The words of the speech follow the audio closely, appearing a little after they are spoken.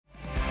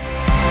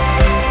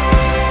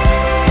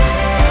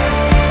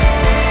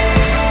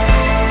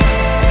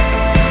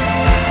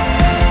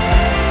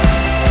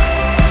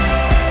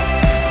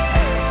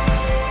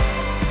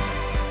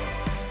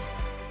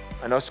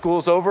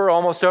school's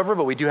almost over,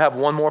 but we do have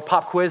one more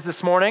pop quiz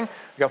this morning.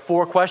 We've got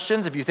 4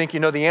 questions. If you think you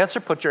know the answer,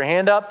 put your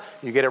hand up.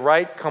 You get it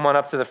right, come on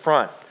up to the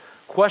front.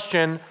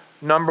 Question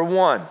number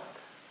 1.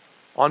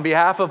 On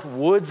behalf of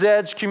Woods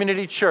Edge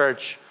Community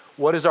Church,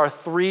 what is our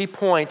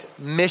 3-point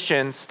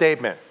mission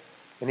statement?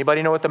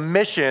 Anybody know what the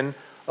mission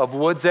of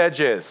Woods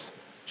Edge is?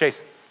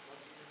 Chase.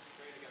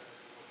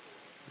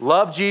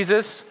 Love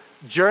Jesus,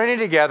 journey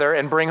together,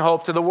 and bring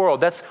hope to the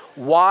world. That's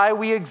why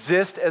we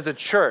exist as a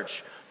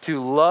church,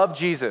 to love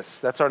Jesus.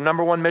 That's our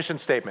number 1 mission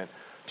statement.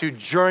 To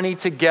journey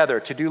together,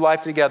 to do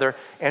life together,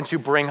 and to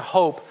bring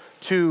hope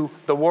to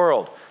the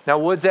world. Now,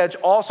 Woods Edge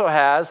also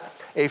has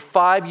a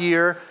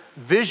 5-year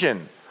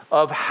vision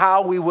of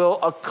how we will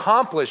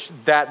accomplish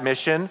that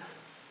mission.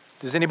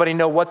 Does anybody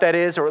know what that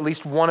is, or at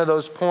least one of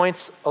those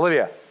points?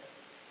 Olivia.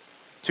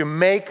 To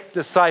make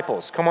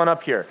disciples. Come on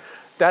up here.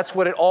 That's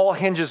what it all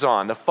hinges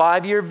on. The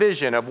 5-year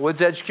vision of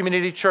Woods Edge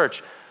Community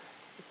Church.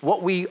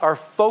 What we are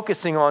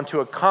focusing on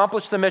to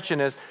accomplish the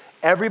mission is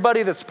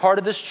everybody that's part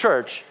of this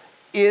church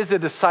is a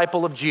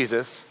disciple of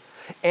Jesus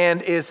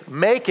and is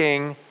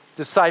making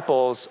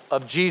disciples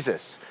of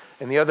Jesus.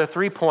 And the other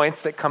 3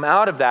 points that come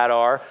out of that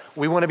are,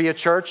 we want to be a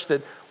church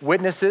that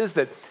witnesses,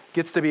 that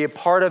gets to be a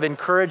part of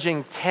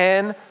encouraging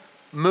 10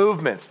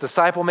 movements,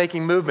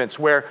 disciple-making movements,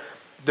 where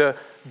the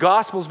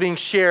gospel's being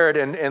shared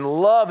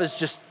and love is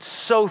just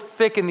so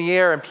thick in the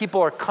air and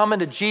people are coming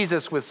to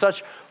Jesus with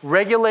such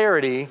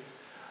regularity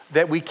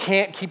that we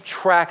can't keep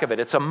track of it.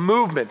 It's a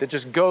movement that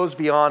just goes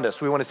beyond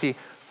us. We want to see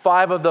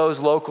 5 of those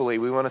locally.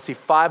 We want to see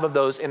 5 of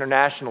those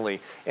internationally,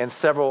 and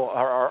several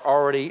are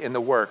already in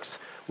the works.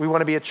 We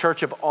want to be a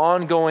church of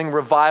ongoing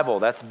revival.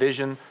 That's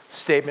vision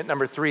statement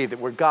number 3, that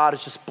where God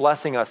is just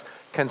blessing us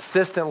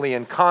consistently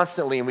and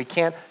constantly, and we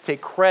can't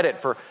take credit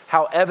for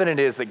how evident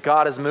it is that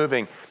God is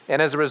moving.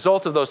 And as a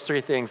result of those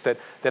 3 things,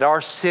 that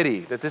our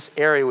city, that this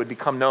area would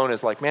become known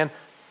as like, man,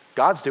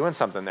 God's doing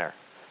something there.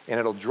 And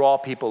it'll draw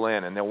people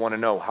in, and they'll want to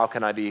know, how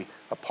can I be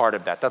a part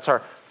of that? That's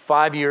our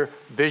 5-year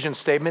vision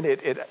statement.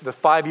 The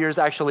 5 years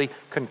actually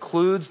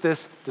concludes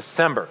this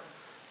December.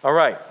 All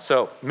right,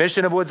 so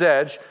mission of Woods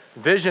Edge,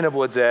 vision of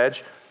Woods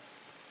Edge.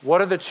 What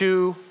are the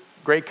 2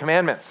 great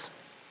commandments?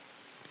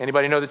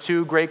 Anybody know the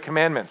 2 great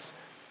commandments?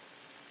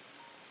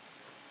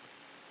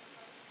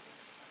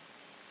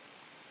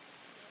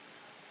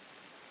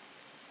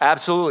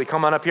 Absolutely,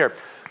 come on up here.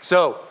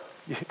 So,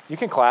 you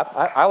can clap.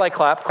 I like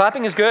clap.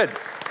 Clapping is good.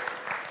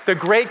 The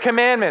great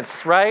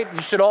commandments, right?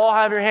 You should all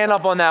have your hand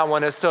up on that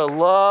one, is to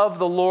love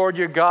the Lord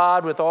your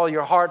God with all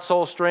your heart,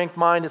 soul, strength,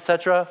 mind,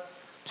 etc.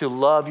 To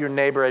love your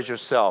neighbor as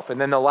yourself.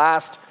 And then the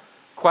last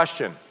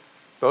question.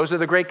 Those are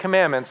the great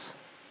commandments.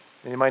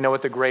 And you might know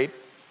what the Great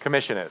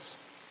Commission is.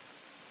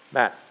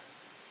 Matt.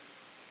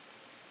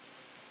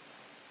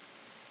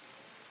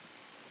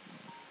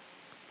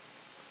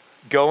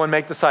 Go and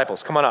make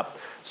disciples. Come on up.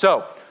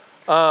 So,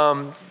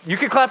 you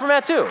can clap for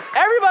Matt too.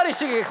 Everybody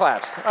should get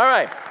claps. All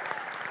right.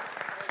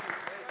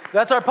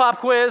 That's our pop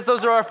quiz.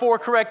 Those are our 4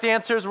 correct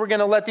answers. We're going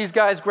to let these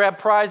guys grab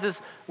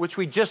prizes, which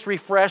we just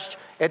refreshed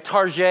at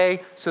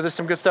Target. So there's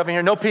some good stuff in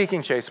here. No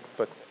peeking, Chase,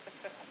 but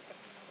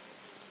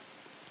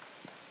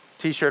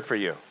T-shirt for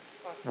you.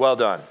 Well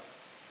done.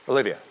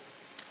 Olivia.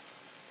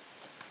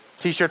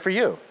 T-shirt for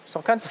you. There's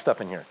all kinds of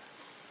stuff in here.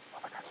 Oh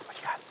my God, what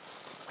you got?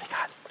 What you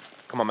got?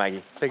 Come on,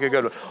 Maggie. Take a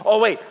good one. Oh,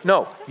 wait.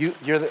 No, you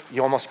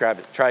almost grabbed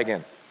it. Try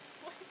again.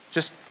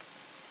 Just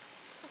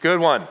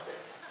good one.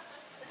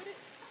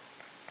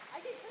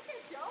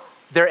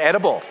 They're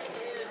edible.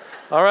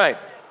 All right.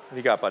 What do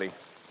you got, buddy?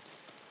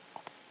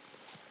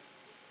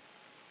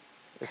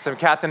 It's some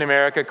Captain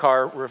America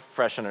car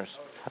refresheners.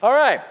 All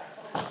right.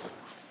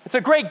 It's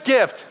a great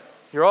gift.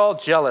 You're all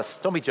jealous.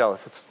 Don't be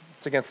jealous.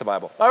 It's against the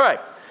Bible. All right.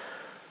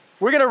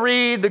 We're going to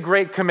read the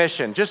Great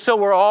Commission, just so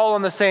we're all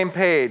on the same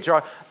page.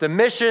 The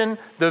mission,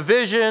 the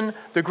vision,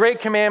 the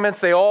Great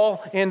Commandments, they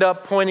all end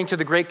up pointing to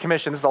the Great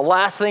Commission. This is the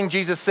last thing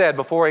Jesus said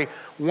before he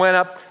went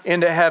up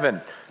into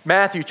heaven.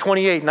 Matthew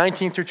 28,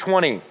 19 through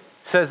 20.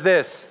 Says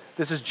this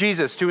is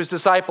Jesus to his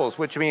disciples,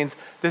 which means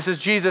this is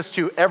Jesus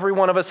to every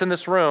one of us in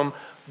this room.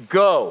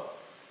 Go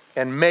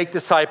and make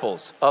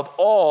disciples of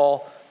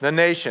all the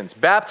nations,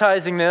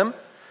 baptizing them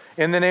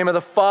in the name of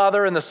the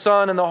Father and the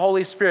Son and the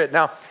Holy Spirit.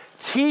 Now,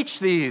 teach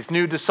these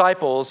new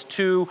disciples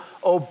to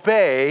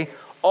obey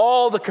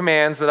all the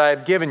commands that I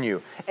have given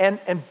you. And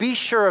be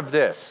sure of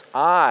this,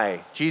 I,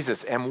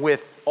 Jesus, am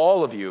with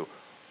all of you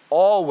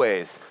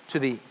always to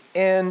the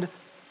end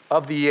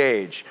of the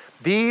age.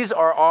 These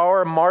are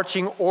our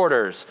marching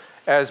orders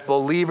as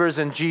believers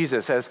in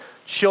Jesus, as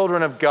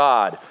children of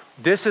God.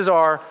 This is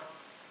our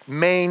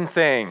main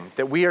thing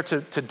that we are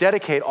to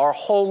dedicate our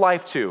whole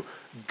life to.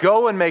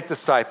 Go and make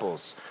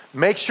disciples.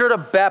 Make sure to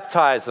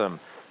baptize them.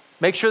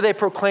 Make sure they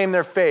proclaim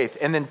their faith,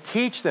 and then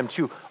teach them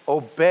to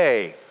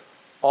obey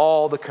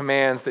all the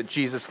commands that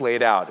Jesus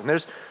laid out. And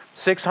there's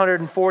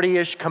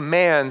 640-ish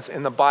commands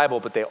in the Bible,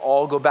 but they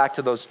all go back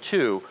to those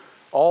 2.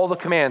 All the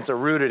commands are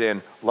rooted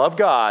in love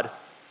God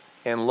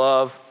and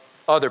love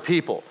other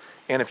people.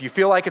 And if you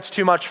feel like it's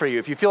too much for you,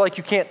 if you feel like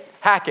you can't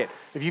hack it,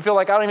 if you feel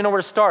like I don't even know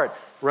where to start,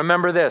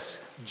 remember this.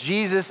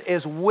 Jesus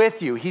is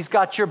with you. He's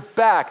got your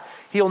back.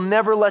 He'll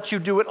never let you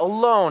do it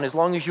alone. As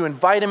long as you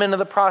invite him into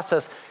the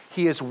process,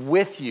 he is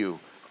with you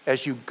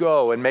as you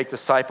go and make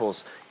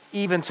disciples,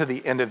 even to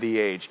the end of the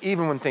age,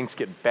 even when things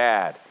get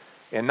bad.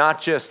 And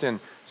not just in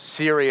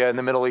Syria and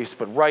the Middle East,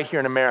 but right here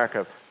in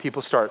America,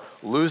 people start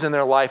losing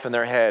their life and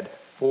their head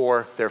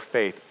for their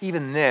faith.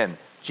 Even then,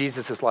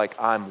 Jesus is like,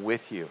 I'm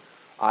with you.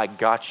 I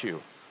got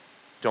you.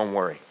 Don't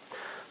worry.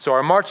 So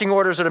our marching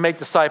orders are to make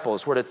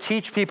disciples. We're to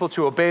teach people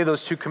to obey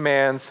those two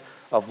commands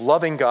of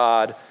loving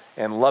God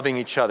and loving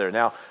each other.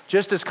 Now,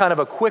 just as kind of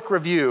a quick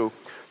review,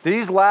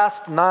 these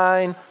last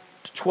 9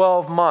 to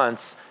 12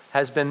 months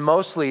has been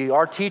mostly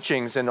our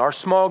teachings, and our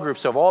small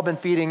groups have all been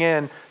feeding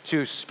in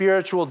to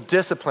spiritual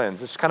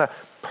disciplines. It's kind of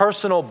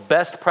personal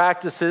best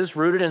practices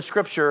rooted in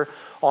Scripture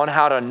on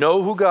how to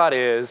know who God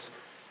is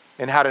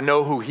and how to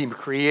know who he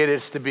created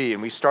us to be.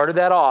 And we started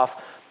that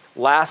off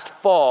last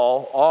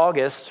fall,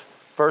 August,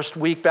 first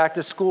week back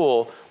to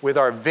school, with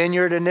our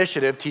Vineyard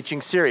Initiative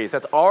teaching series.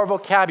 That's our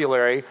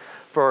vocabulary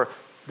for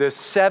the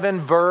 7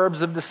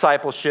 verbs of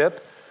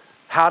discipleship,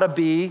 how to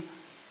be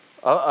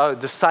a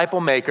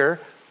disciple maker.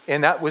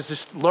 And that was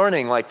just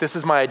learning, like, this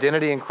is my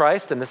identity in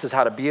Christ, and this is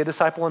how to be a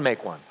disciple and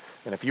make one.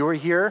 And if you were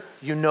here,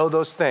 you know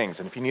those things.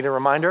 And if you need a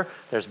reminder,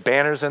 there's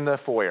banners in the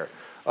foyer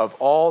of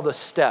all the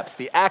steps,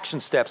 the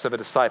action steps of a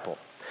disciple.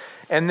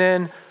 And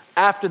then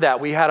after that,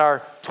 we had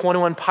our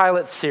 21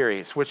 Pilots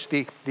series, which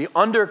the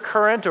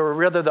undercurrent, or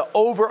rather the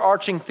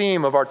overarching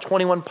theme of our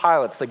 21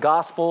 Pilots, the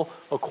Gospel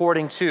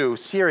According to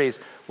series,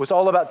 was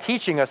all about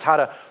teaching us how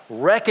to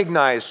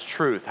recognize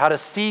truth, how to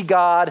see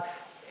God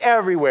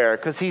everywhere,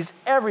 because he's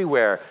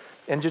everywhere.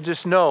 And to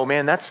just know,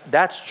 man,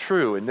 that's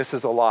true, and this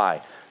is a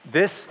lie.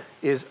 This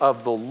is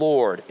of the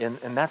Lord, and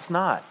that's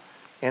not.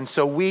 And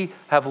so we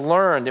have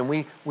learned, and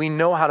we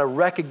know how to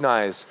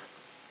recognize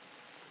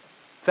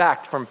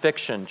fact from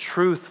fiction,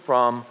 truth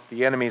from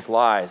the enemy's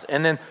lies.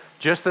 And then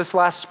just this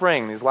last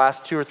spring, these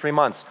last 2 or 3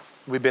 months,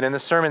 we've been in the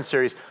sermon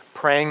series,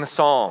 Praying the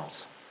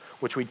Psalms,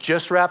 which we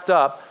just wrapped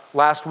up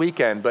last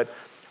weekend. But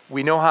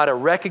we know how to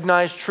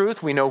recognize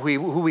truth. We know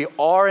who we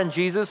are in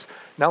Jesus.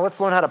 Now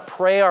let's learn how to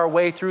pray our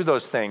way through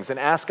those things and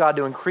ask God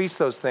to increase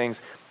those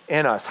things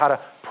in us, how to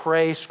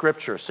pray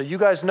Scripture. So you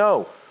guys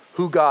know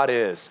who God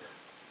is,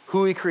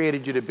 who he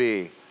created you to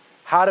be,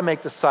 how to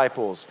make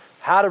disciples,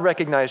 how to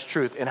recognize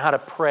truth, and how to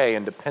pray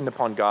and depend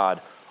upon God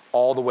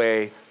all the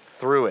way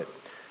through it.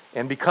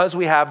 And because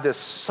we have this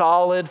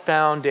solid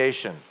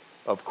foundation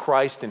of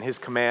Christ and his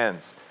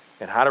commands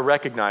and how to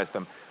recognize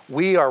them,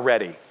 we are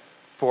ready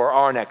for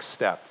our next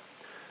step.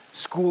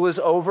 School is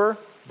over,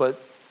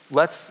 but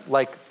let's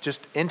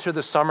just enter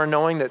the summer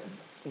knowing that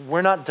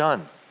we're not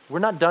done. We're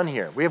not done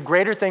here. We have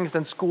greater things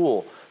than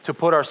school to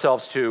put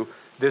ourselves to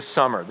this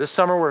summer. This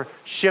summer we're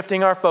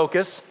shifting our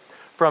focus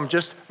from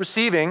just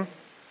receiving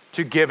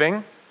to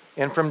giving,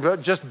 and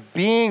from just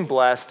being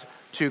blessed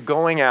to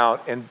going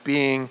out and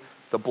being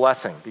the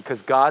blessing,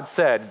 because God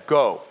said,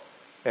 go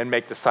and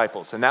make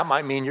disciples. And that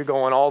might mean you're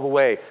going all the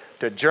way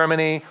to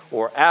Germany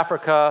or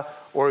Africa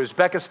or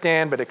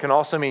Uzbekistan, but it can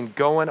also mean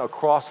going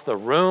across the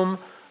room,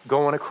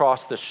 going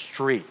across the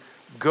street.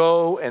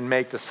 Go and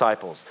make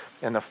disciples.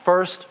 And the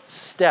first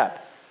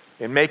step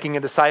in making a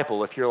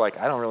disciple, if you're like,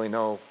 I don't really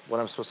know what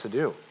I'm supposed to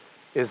do,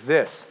 is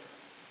this: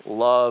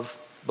 love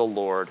the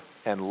Lord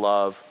and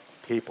love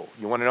people.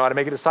 You want to know how to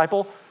make a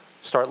disciple?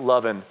 Start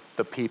loving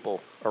the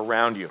people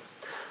around you.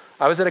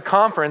 I was at a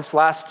conference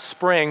last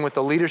spring with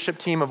the leadership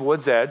team of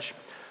Woods Edge.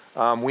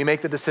 We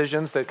make the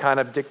decisions that kind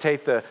of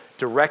dictate the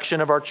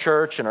direction of our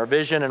church and our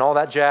vision and all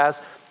that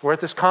jazz. We're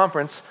at this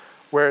conference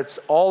where it's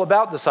all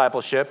about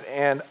discipleship,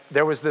 and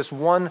there was this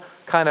one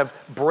kind of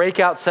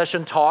breakout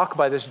session talk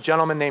by this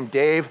gentleman named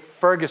Dave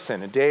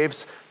Ferguson. And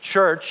Dave's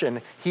church,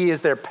 and he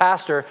is their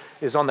pastor,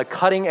 is on the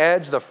cutting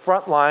edge, the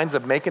front lines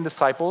of making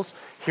disciples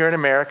here in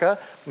America.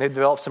 And they've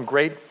developed some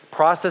great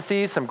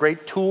processes, some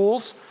great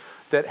tools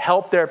that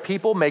help their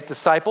people make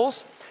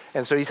disciples.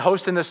 And so he's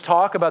hosting this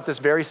talk about this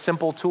very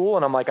simple tool,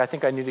 and I'm like, I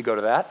think I need to go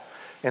to that.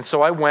 And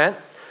so I went,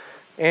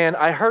 and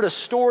I heard a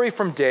story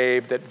from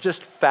Dave that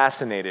just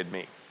fascinated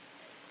me.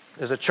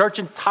 There's a church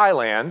in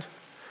Thailand,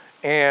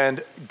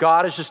 and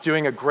God is just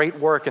doing a great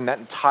work in that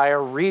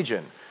entire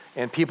region.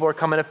 And people are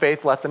coming to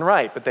faith left and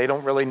right, but they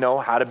don't really know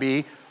how to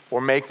be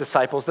or make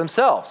disciples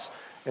themselves.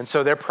 And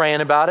so they're praying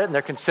about it, and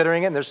they're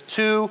considering it. And there's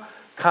 2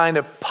 kind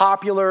of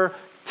popular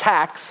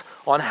tacks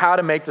on how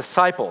to make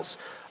disciples.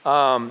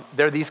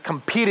 They're these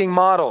competing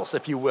models,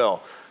 if you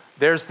will.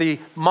 There's the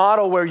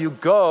model where you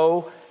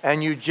go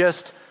and you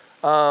just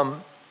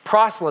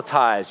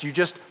proselytize. You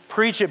just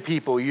preach at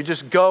people. You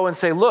just go and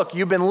say, look,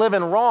 you've been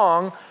living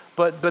wrong,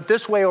 but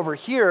this way over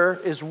here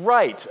is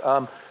right.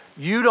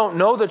 You don't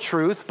know the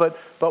truth,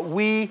 but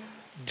we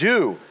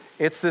do.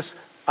 It's this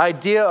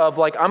idea of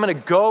like, I'm going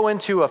to go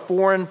into a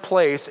foreign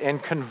place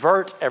and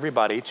convert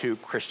everybody to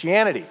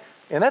Christianity.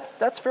 And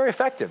that's very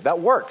effective. That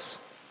works.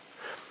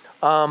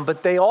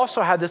 But they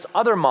also had this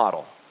other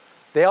model.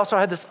 They also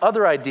had this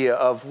other idea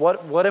of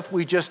what if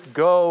we just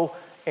go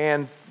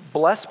and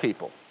bless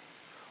people?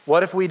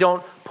 What if we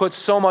don't put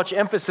so much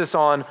emphasis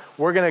on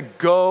we're going to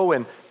go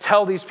and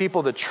tell these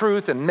people the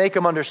truth and make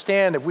them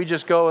understand? If we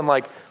just go and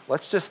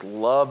let's just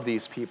love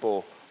these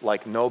people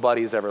like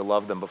nobody's ever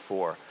loved them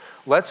before.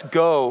 Let's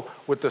go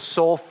with the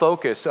sole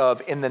focus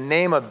of, in the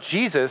name of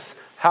Jesus,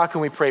 how can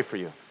we pray for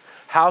you?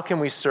 How can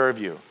we serve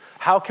you?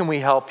 How can we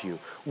help you?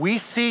 We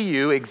see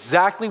you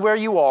exactly where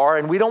you are,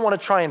 and we don't want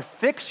to try and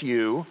fix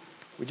you.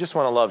 We just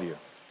want to love you.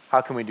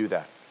 How can we do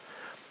that?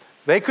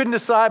 They couldn't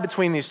decide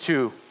between these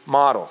two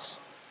models.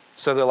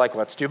 So they're like,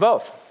 let's do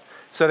both.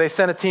 So they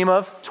sent a team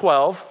of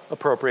 12,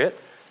 appropriate,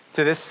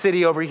 to this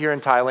city over here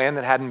in Thailand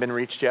that hadn't been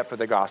reached yet for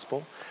the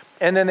gospel.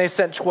 And then they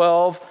sent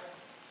 12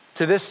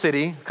 to this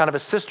city, kind of a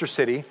sister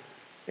city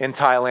in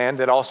Thailand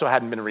that also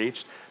hadn't been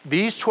reached.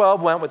 These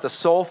 12 went with the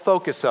sole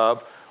focus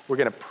of, we're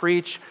going to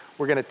preach,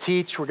 we're going to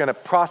teach, we're going to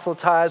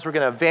proselytize, we're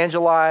going to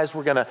evangelize,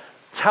 we're going to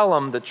tell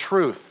them the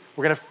truth.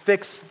 We're going to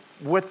fix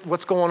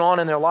what's going on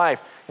in their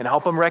life and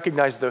help them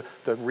recognize the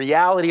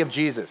reality of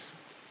Jesus.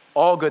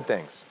 All good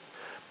things.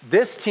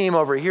 This team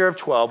over here of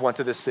 12 went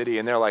to this city,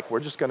 and they're like,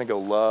 we're just going to go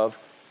love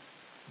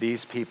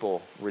these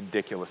people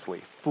ridiculously,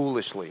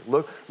 foolishly,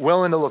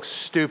 willing to look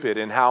stupid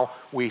in how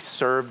we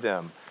serve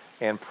them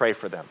and pray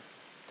for them.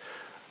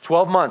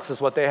 12 months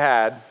is what they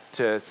had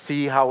to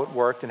see how it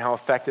worked and how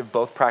effective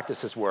both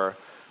practices were.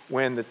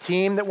 When the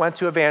team that went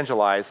to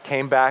evangelize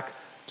came back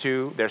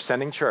to their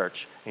sending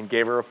church and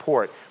gave a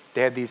report,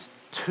 they had these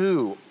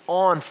 2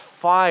 on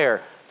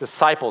fire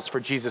disciples for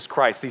Jesus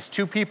Christ, these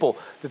 2 people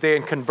that they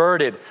had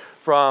converted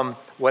from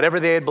whatever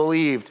they had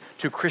believed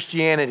to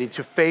Christianity,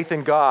 to faith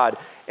in God.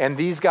 And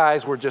these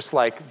guys were just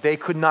like, they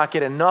could not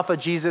get enough of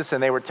Jesus,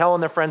 and they were telling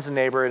their friends and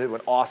neighbors, and it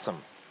went awesome.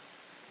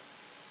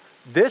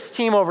 This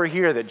team over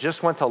here that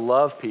just went to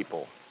love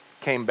people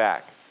came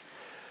back.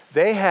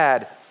 They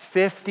had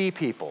 50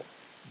 people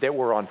that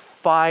were on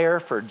fire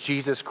for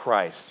Jesus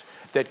Christ,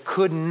 that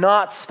could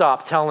not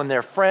stop telling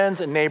their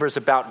friends and neighbors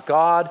about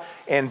God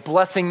and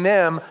blessing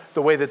them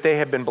the way that they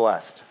had been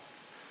blessed.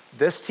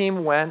 This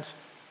team went,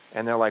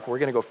 and they're like, we're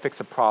going to go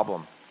fix a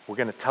problem. We're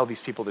going to tell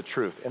these people the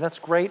truth. And that's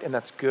great, and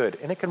that's good,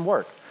 and it can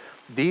work.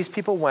 These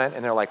people went,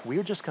 and they're like,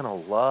 we're just going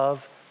to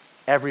love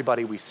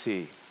everybody we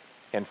see.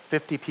 And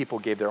 50 people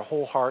gave their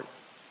whole heart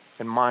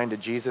and mind to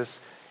Jesus,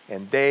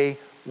 and they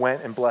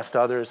went and blessed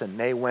others, and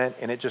they went,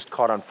 and it just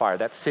caught on fire.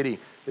 That city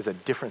is a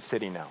different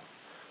city now.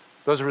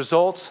 Those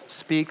results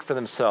speak for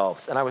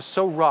themselves, and I was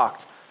so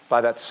rocked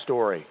by that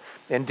story.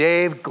 And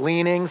Dave,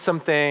 gleaning some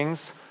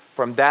things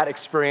from that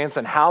experience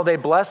and how they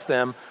blessed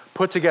them,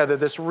 put together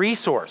this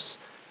resource.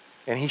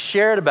 And he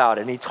shared about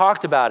it, and he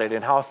talked about it,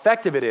 and how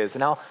effective it is,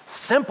 and how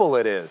simple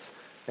it is.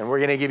 And we're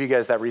going to give you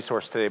guys that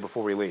resource today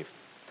before we leave.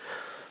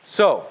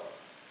 So,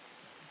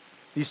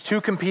 these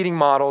 2 competing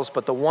models,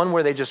 but the one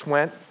where they just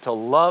went to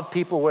love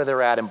people where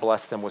they're at and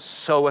bless them was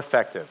so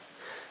effective.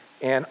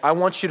 And I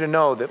want you to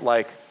know that,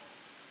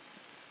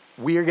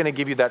 we are going to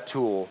give you that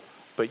tool,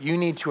 but you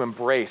need to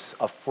embrace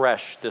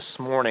afresh this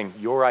morning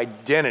your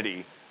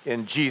identity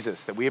in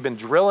Jesus that we have been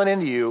drilling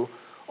into you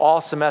all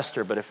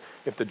semester. But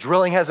if the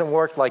drilling hasn't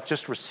worked,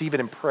 just receive it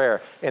in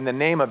prayer. In the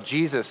name of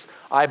Jesus,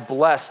 I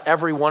bless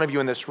every one of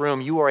you in this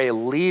room. You are a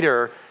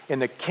leader in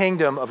the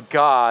kingdom of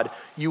God.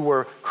 You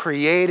were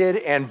created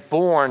and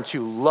born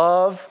to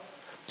love,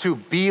 to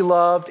be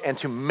loved, and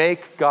to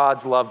make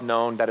God's love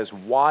known. That is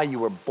why you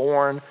were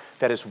born.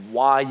 That is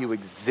why you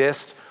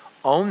exist.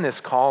 Own this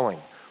calling.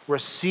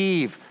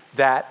 Receive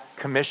that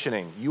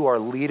commissioning. You are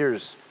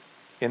leaders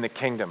in the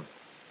kingdom.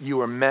 You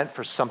are meant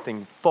for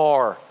something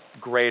far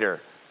greater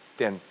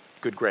than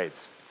good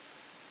grades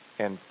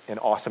and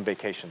awesome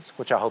vacations,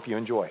 which I hope you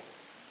enjoy.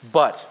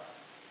 But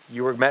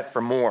you were meant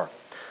for more.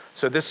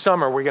 So this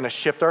summer, we're going to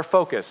shift our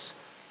focus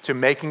to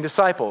making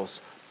disciples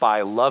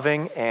by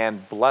loving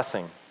and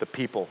blessing the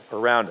people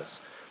around us.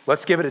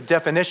 Let's give it a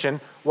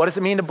definition. What does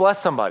it mean to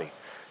bless somebody?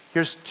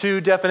 Here's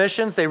 2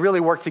 definitions. They really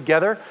work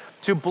together.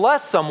 To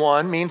bless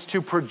someone means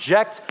to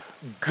project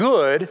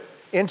good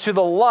into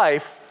the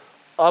life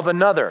of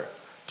another.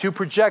 To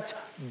project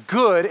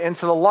good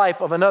into the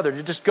life of another.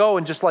 To just go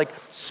and just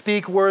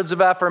speak words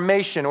of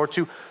affirmation, or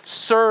to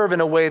serve in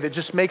a way that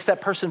just makes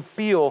that person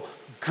feel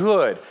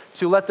good.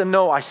 To let them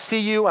know, I see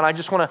you and I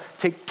just want to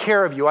take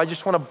care of you. I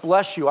just want to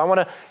bless you. I want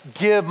to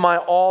give my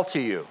all to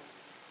you.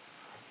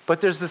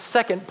 But there's the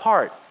second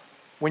part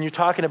when you're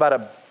talking about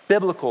a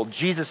biblical,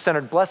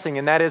 Jesus-centered blessing,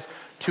 and that is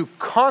to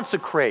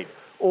consecrate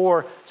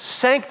or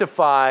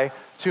sanctify,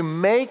 to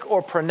make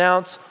or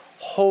pronounce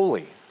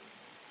holy.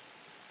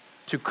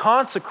 To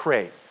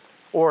consecrate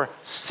or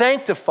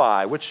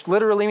sanctify, which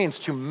literally means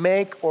to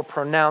make or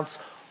pronounce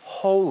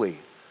holy,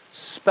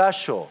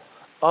 special,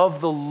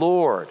 of the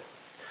Lord.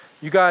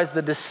 You guys,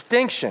 the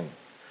distinction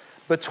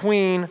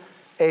between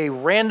a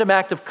random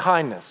act of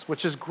kindness,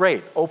 which is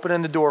great,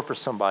 opening the door for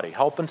somebody,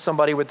 helping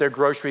somebody with their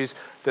groceries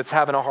that's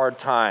having a hard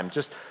time,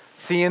 just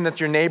seeing that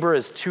your neighbor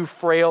is too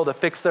frail to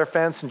fix their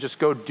fence and just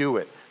go do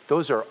it.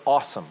 Those are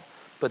awesome.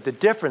 But the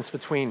difference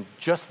between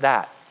just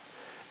that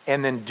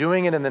and then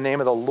doing it in the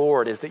name of the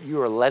Lord is that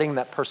you are letting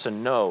that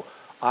person know,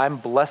 I'm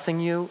blessing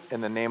you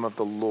in the name of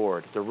the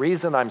Lord. The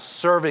reason I'm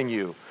serving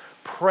you,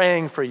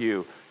 praying for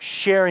you,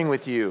 sharing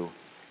with you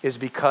is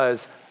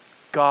because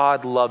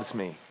God loves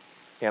me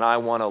and I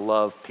want to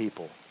love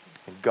people.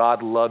 And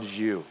God loves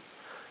you.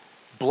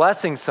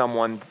 Blessing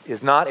someone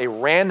is not a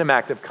random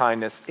act of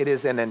kindness. It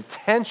is an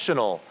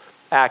intentional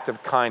act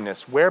of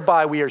kindness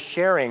whereby we are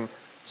sharing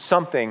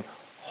something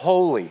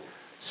holy,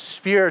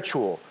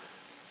 spiritual,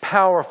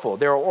 powerful.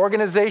 There are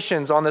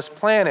organizations on this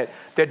planet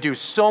that do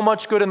so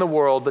much good in the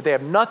world, but they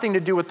have nothing to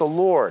do with the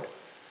Lord.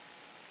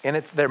 And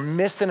they're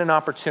missing an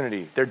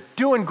opportunity. They're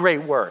doing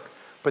great work,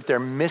 but they're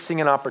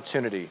missing an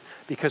opportunity.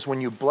 Because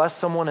when you bless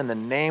someone in the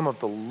name of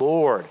the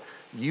Lord,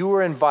 you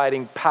are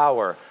inviting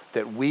power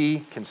that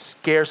we can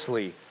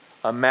scarcely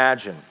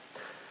imagine.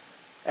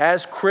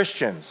 As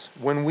Christians,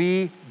 when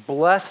we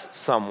bless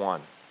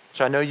someone,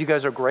 which I know you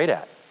guys are great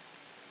at,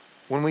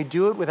 when we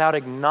do it without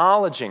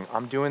acknowledging,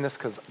 I'm doing this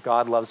because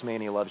God loves me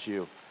and he loves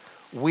you,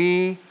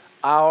 we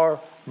are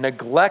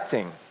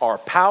neglecting our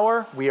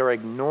power. We are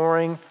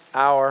ignoring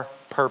our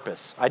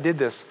purpose. I did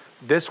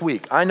this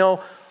week. I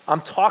know I'm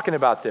talking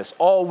about this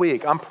all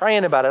week. I'm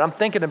praying about it. I'm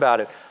thinking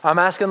about it. I'm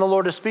asking the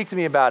Lord to speak to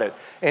me about it.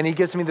 And he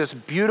gives me this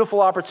beautiful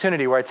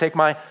opportunity where I take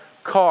my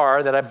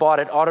car that I bought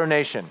at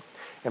AutoNation,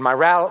 and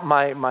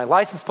my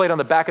license plate on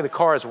the back of the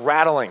car is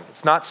rattling.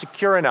 It's not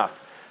secure enough.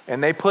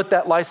 And they put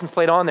that license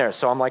plate on there.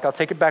 So I'm like, I'll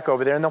take it back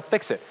over there and they'll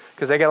fix it.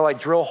 Because they got to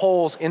drill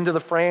holes into the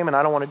frame and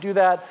I don't want to do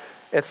that,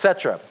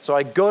 etc. So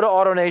I go to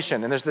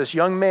AutoNation and there's this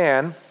young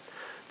man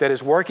that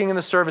is working in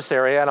the service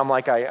area, and I'm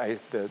like,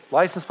 the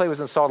license plate was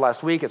installed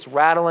last week, it's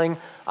rattling,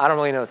 I don't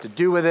really know what to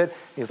do with it.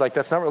 He's like,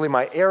 that's not really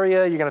my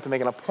area, you're gonna have to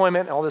make an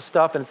appointment, and all this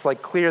stuff, and it's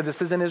like clear this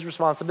isn't his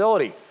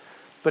responsibility.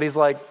 But he's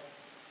like,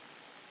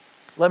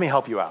 let me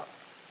help you out.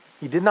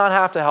 He did not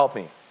have to help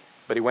me,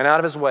 but he went out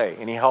of his way,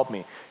 and he helped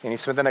me, and he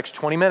spent the next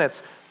 20 minutes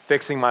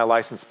fixing my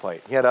license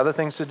plate. He had other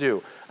things to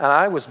do, and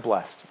I was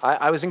blessed.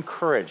 I was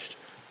encouraged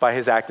by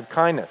his act of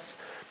kindness.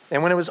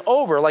 And when it was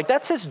over,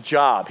 that's his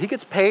job. He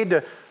gets paid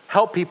to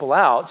help people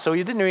out, so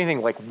he didn't do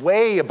anything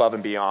way above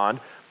and beyond,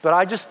 but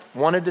I just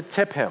wanted to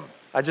tip him.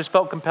 I just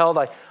felt compelled,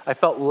 I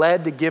felt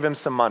led to give him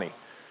some money.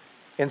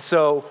 And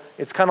so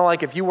it's kind of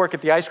like if you work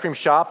at the ice cream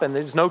shop and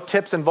there's no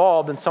tips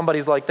involved and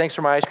somebody's like, thanks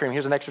for my ice cream,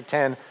 here's an extra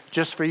 10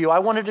 just for you. I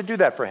wanted to do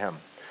that for him.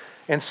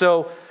 And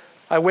so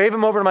I wave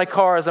him over to my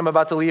car as I'm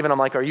about to leave and I'm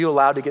like, are you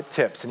allowed to get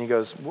tips? And he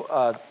goes,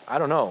 I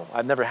don't know.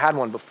 I've never had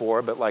one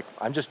before, but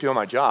I'm just doing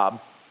my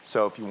job.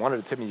 So if you wanted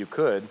to tip me, you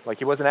could.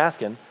 He wasn't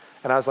asking.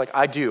 And I was like,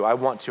 I do, I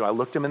want to. I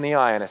looked him in the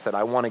eye and I said,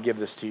 I want to give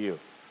this to you.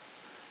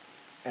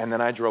 And then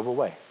I drove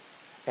away.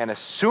 And as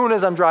soon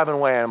as I'm driving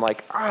away, I'm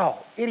like,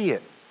 oh,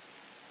 idiot.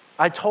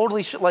 I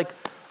totally should,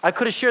 I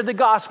could have shared the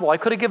gospel. I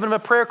could have given him a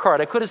prayer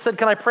card. I could have said,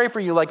 can I pray for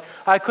you?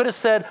 I could have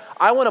said,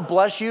 I want to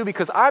bless you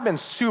because I've been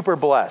super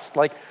blessed.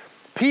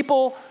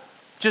 People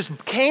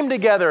just came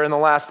together in the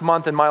last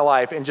month in my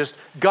life and just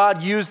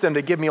God used them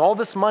to give me all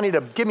this money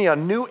to give me a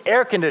new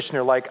air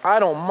conditioner. I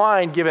don't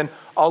mind giving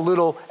a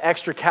little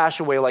extra cash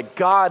away.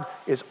 God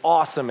is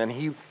awesome and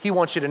he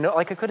wants you to know.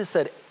 I could have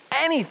said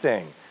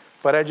anything,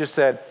 but I just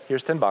said,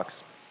 here's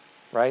 $10,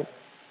 right?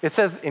 It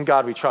says in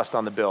God we trust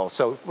on the bill.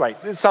 So, right,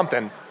 it's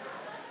something.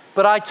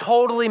 But I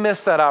totally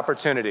missed that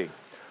opportunity.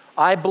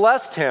 I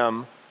blessed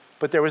him,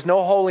 but there was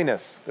no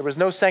holiness. There was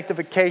no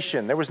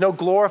sanctification. There was no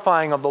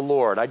glorifying of the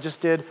Lord. I just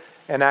did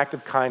an act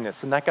of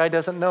kindness. And that guy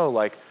doesn't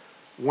know,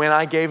 when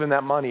I gave him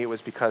that money, it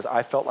was because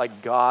I felt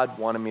like God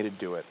wanted me to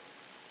do it.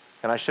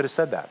 And I should have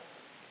said that.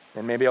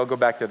 And maybe I'll go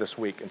back there this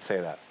week and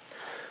say that.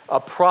 A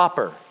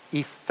proper,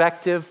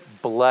 effective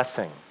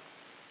blessing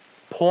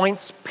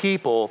points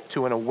people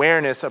to an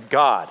awareness of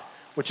God,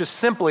 which is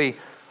simply,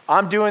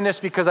 I'm doing this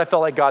because I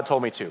felt like God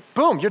told me to.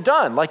 Boom, you're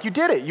done. You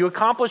did it. You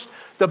accomplished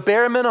the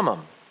bare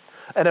minimum.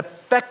 An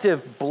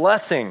effective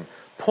blessing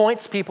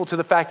points people to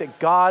the fact that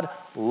God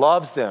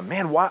loves them.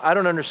 Man, why? I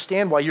don't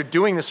understand why you're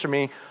doing this for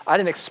me. I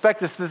didn't expect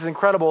this. This is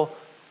incredible.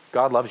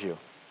 God loves you.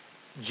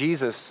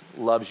 Jesus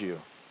loves you.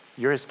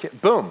 You're his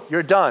kid. Boom,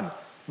 you're done.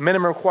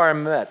 Minimum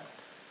requirement met.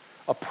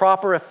 A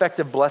proper,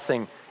 effective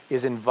blessing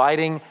is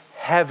inviting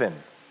heaven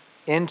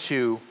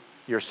into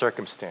your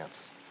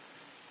circumstance.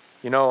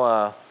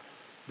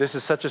 This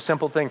is such a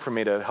simple thing for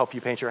me to help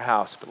you paint your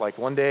house, but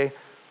one day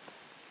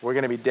we're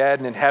going to be dead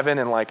and in heaven,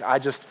 and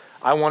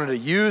I wanted to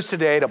use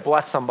today to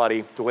bless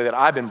somebody the way that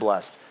I've been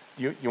blessed.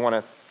 You want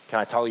to, can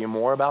I tell you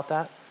more about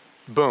that?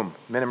 Boom,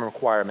 minimum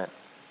requirement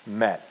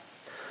met.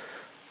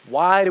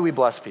 Why do we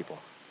bless people?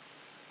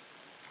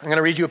 I'm going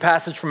to read you a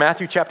passage from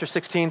Matthew chapter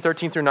 16,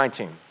 13 through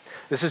 19.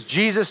 This is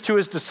Jesus to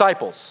his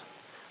disciples,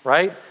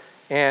 right?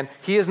 And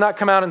he has not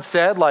come out and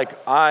said,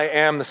 I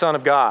am the Son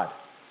of God.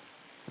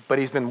 But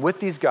he's been with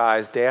these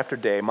guys day after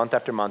day, month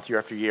after month, year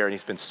after year, and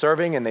he's been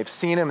serving, and they've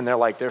seen him, and they're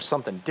like, there's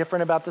something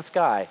different about this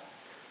guy.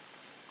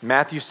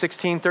 Matthew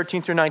 16,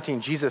 13 through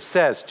 19, Jesus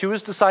says to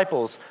his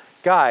disciples,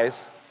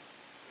 guys,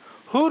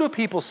 who do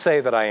people say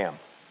that I am?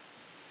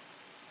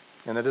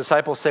 And the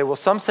disciples say, well,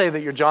 some say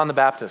that you're John the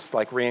Baptist,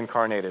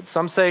 reincarnated.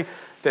 Some say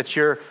that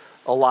you're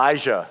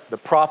Elijah, the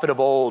prophet of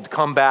old,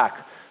 come back.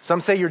 Some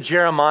say you're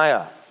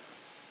Jeremiah.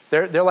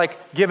 They're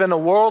like given a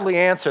worldly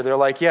answer. They're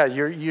like, yeah,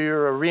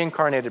 you're a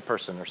reincarnated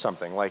person or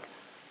something. Like,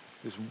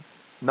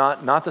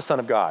 not the Son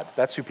of God.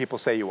 That's who people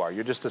say you are.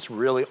 You're just this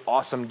really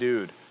awesome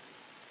dude.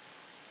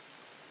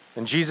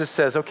 And Jesus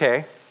says,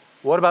 okay,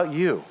 what about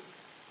you?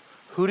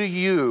 Who do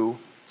you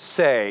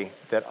say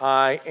that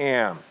I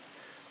am?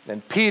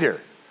 And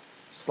Peter,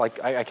 it's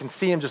like I can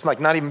see him just like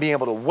not even being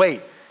able to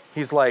wait.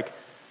 He's like,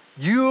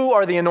 you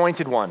are the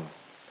anointed one.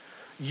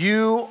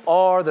 You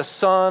are the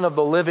Son of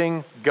the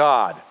living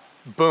God.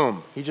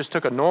 Boom. He just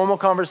took a normal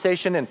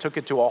conversation and took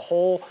it to a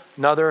whole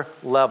nother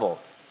level.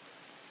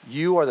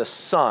 You are the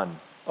Son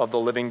of the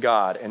living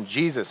God. And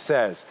Jesus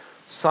says,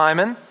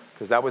 Simon,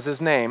 because that was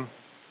his name,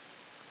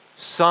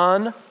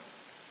 son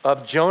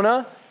of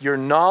Jonah, your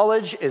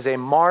knowledge is a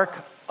mark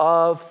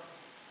of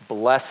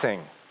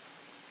blessing.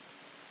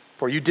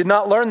 For you did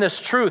not learn this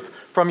truth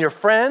from your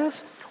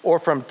friends or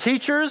from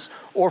teachers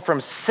or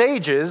from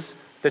sages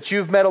that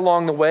you've met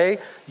along the way.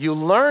 You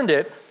learned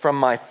it from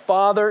my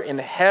Father in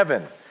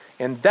heaven.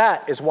 And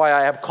that is why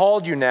I have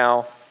called you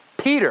now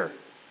Peter,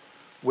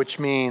 which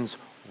means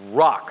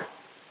rock.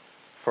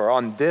 For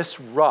on this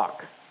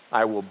rock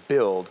I will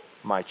build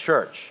my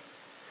church.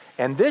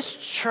 And this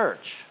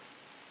church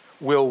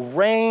will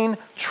reign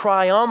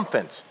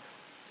triumphant,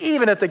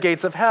 even at the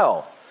gates of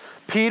hell.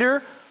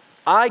 Peter,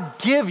 I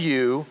give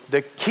you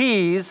the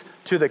keys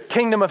to the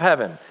kingdom of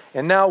heaven.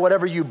 And now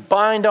whatever you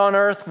bind on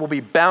earth will be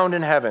bound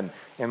in heaven.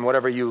 And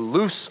whatever you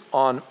loose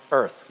on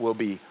earth will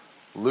be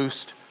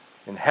loosed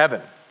in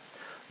heaven.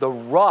 The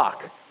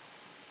rock,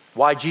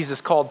 why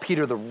Jesus called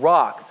Peter the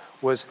rock,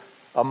 was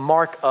a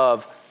mark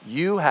of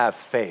you have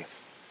faith.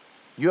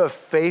 You have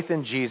faith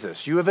in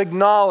Jesus. You have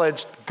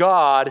acknowledged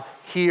God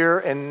here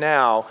and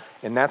now,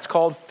 and that's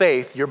called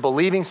faith. You're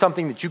believing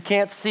something that you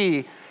can't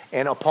see,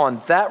 and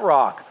upon that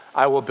rock,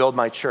 I will build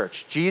my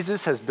church.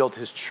 Jesus has built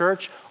his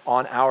church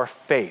on our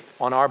faith,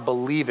 on our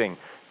believing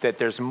that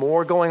there's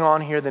more going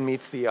on here than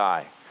meets the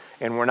eye.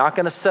 And we're not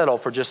going to settle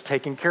for just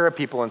taking care of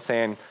people and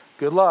saying,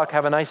 good luck,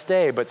 have a nice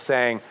day, but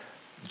saying,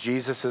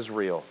 Jesus is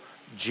real.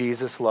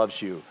 Jesus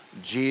loves you.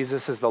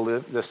 Jesus is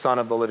the Son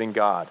of the living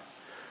God.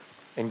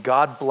 And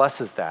God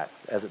blesses that,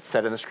 as it's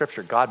said in the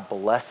scripture. God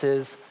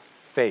blesses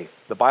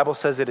faith. The Bible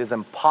says it is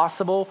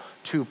impossible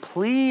to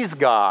please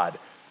God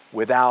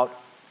without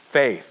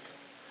faith.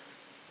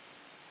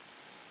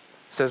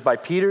 It says, by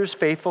Peter's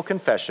faithful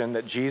confession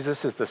that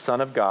Jesus is the Son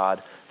of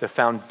God, the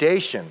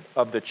foundation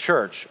of the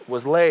church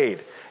was laid.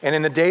 And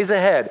in the days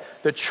ahead,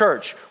 the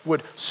church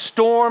would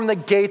storm the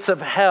gates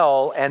of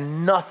hell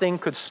and nothing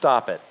could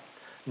stop it.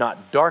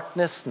 Not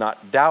darkness,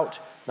 not doubt,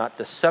 not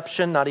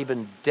deception, not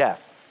even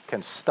death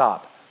can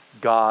stop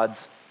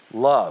God's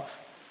love.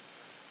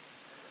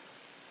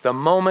 The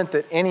moment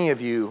that any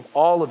of you,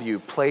 all of you,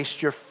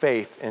 placed your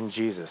faith in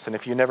Jesus, and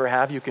if you never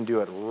have, you can do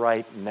it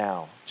right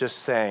now. Just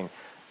saying,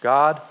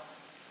 God,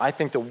 I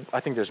think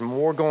there's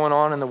more going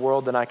on in the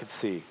world than I could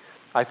see.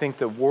 I think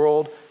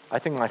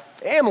my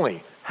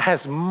family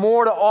has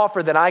more to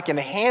offer than I can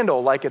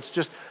handle. Like it's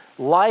just,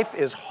 life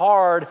is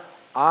hard.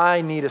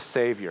 I need a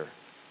Savior.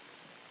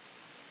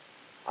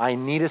 I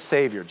need a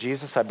Savior.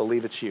 Jesus, I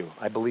believe it's you.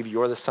 I believe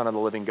you're the Son of the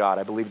living God.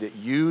 I believe that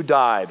you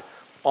died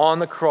on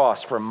the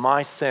cross for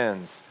my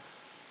sins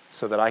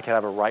so that I could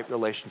have a right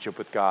relationship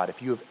with God.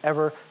 If you have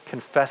ever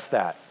confessed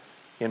that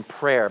in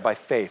prayer by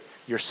faith,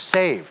 you're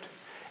saved.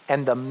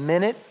 And the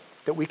minute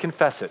that we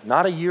confess it,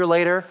 not a year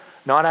later,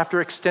 not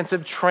after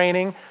extensive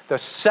training, the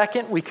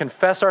second we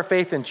confess our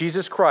faith in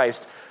Jesus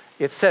Christ,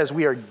 it says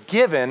we are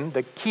given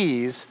the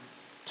keys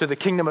to the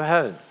kingdom of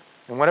heaven.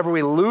 And whatever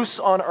we loose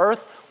on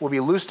earth will be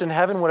loosed in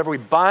heaven. Whatever we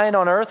bind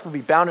on earth will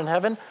be bound in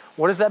heaven.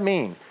 What does that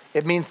mean?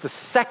 It means the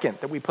second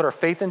that we put our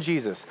faith in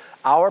Jesus,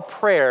 our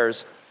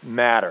prayers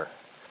matter.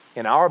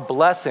 And our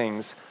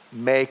blessings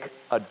make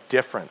a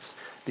difference.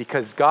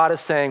 Because God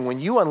is saying, when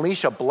you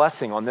unleash a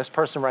blessing on this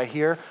person right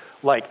here,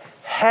 like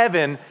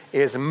heaven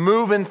is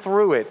moving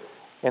through it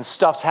and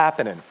stuff's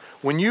happening.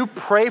 When you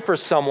pray for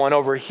someone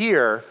over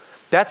here,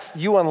 that's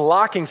you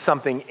unlocking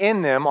something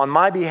in them on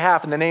my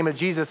behalf in the name of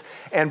Jesus,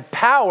 and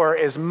power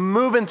is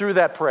moving through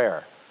that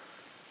prayer.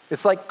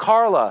 It's like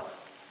Carla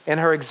and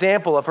her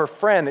example of her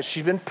friend that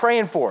she's been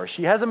praying for.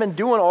 She hasn't been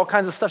doing all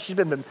kinds of stuff. She's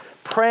been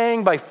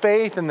praying by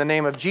faith in the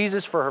name of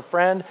Jesus for her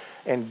friend,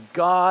 and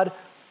God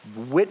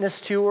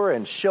witnessed to her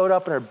and showed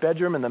up in her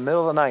bedroom in the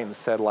middle of the night and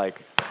said, like,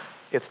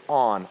 it's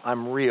on,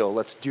 I'm real,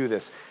 let's do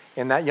this.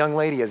 And that young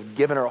lady has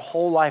given her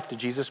whole life to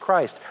Jesus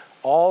Christ,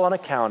 all on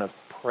account of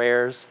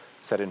prayers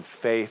said in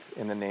faith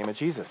in the name of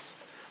Jesus.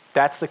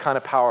 That's the kind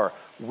of power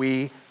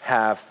we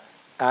have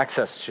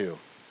access to.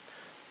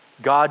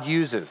 God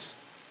uses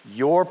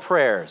your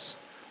prayers,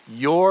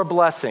 your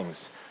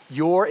blessings,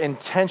 your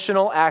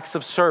intentional acts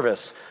of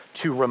service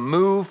to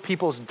remove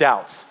people's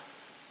doubts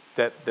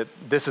that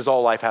this is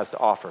all life has to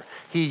offer.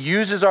 He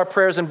uses our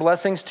prayers and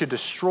blessings to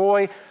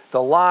destroy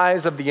the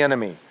lies of the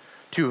enemy,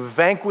 to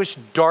vanquish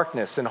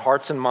darkness in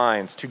hearts and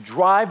minds, to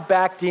drive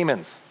back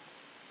demons,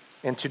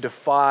 and to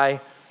defy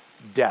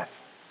death.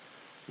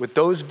 With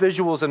those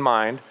visuals in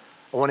mind,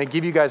 I want to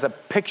give you guys a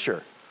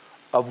picture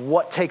of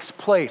what takes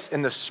place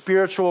in the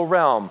spiritual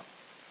realm.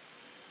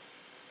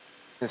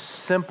 This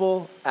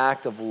simple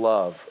act of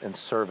love and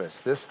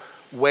service, this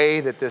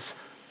way that this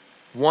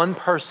one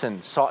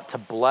person sought to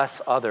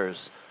bless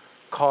others,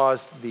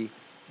 caused the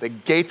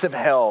gates of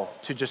hell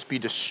to just be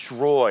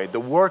destroyed, the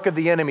work of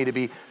the enemy to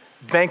be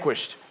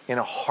vanquished in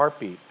a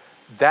heartbeat.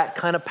 That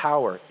kind of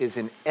power is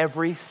in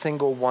every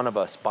single one of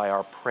us by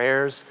our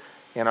prayers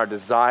and our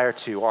desire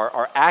to,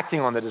 our acting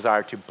on the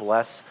desire to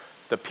bless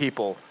the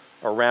people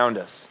around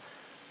us.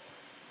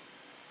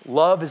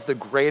 Love is the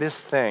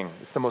greatest thing.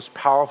 It's the most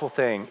powerful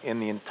thing in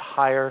the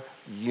entire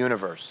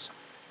universe.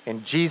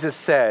 And Jesus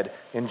said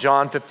in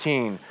John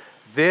 15,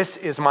 "This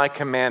is my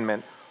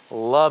commandment,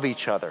 love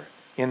each other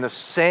in the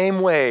same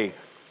way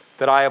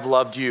that I have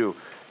loved you.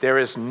 There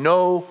is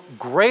no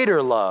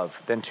greater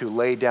love than to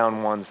lay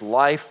down one's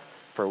life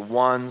for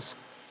one's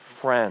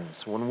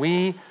friends." When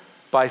we,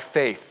 by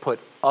faith,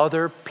 put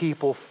other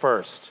people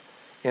first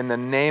in the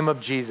name of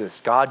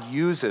Jesus, God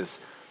uses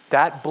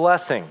that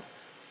blessing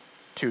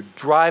to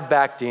drive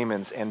back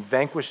demons and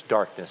vanquish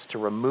darkness, to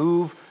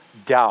remove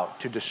doubt,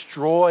 to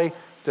destroy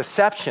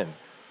deception.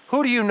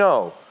 Who do you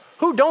know?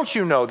 Who don't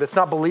you know that's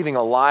not believing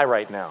a lie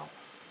right now?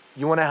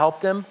 You want to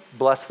help them?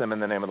 Bless them in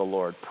the name of the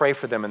Lord. Pray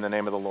for them in the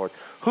name of the Lord.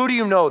 Who do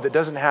you know that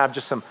doesn't have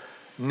just some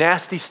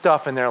nasty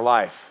stuff in their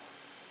life?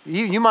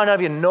 You might not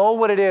even know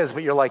what it is,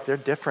 but you're like, they're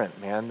different,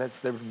 man.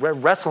 They're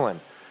wrestling.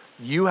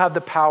 You have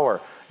the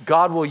power.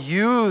 God will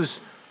use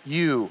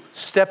you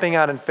stepping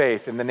out in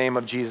faith in the name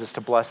of Jesus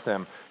to bless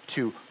them,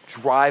 to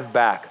drive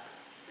back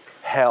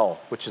hell,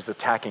 which is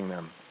attacking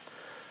them.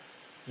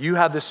 You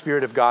have the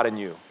Spirit of God in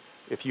you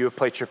if you have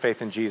placed your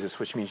faith in Jesus,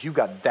 which means you've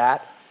got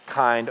that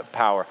kind of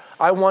power.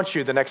 I want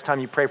you, the next time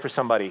you pray for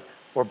somebody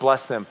or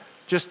bless them,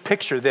 just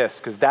picture this,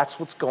 because that's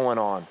what's going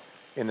on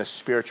in the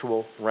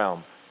spiritual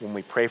realm when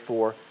we pray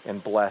for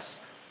and bless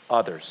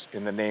others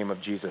in the name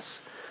of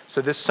Jesus. So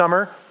this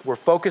summer, we're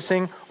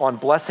focusing on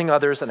blessing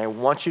others, and I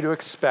want you to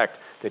expect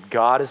that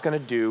God is going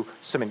to do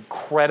some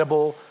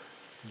incredible,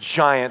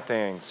 giant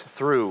things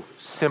through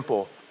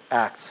simple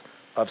acts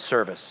of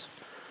service.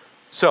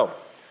 So,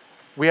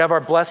 we have our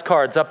bless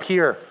cards up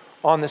here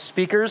on the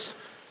speakers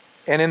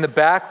and in the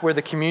back where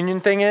the communion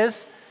thing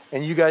is,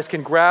 and you guys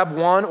can grab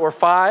 1 or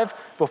 5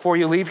 before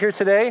you leave here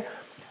today.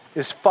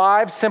 There's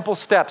 5 simple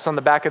steps on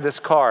the back of this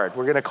card.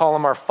 We're going to call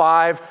them our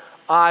 5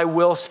 I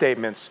will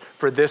statements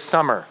for this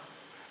summer.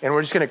 And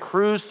we're just going to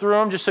cruise through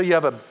them just so you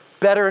have a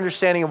better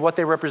understanding of what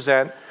they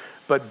represent.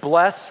 But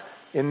bless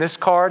in this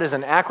card is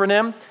an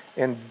acronym,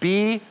 and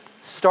B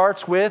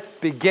starts with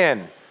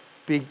begin.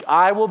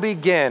 I will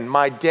begin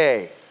my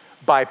day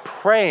by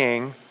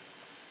praying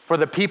for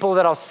the people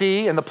that I'll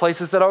see and the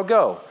places that I'll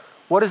go.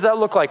 What does that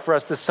look like for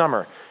us this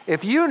summer?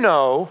 If you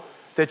know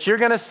that you're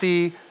going to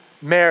see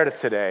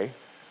Meredith today,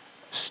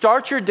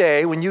 start your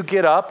day when you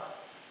get up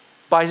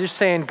by just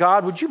saying,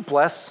 God, would you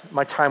bless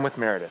my time with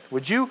Meredith?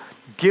 Would you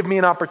give me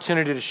an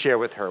opportunity to share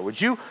with her? Would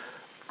you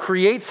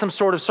create some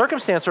sort of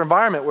circumstance or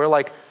environment where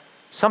like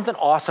something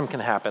awesome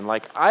can happen?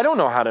 Like, I don't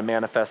know how to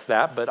manifest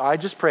that, but I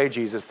just pray,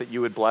 Jesus, that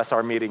you would bless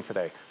our meeting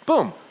today.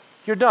 Boom,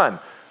 you're done.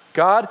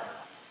 God,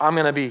 I'm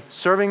going to be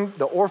serving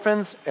the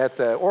orphans at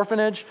the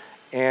orphanage,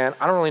 and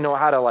I don't really know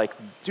how to like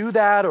do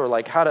that or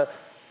like I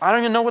don't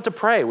even know what to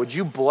pray. Would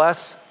you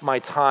bless my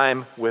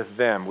time with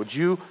them? Would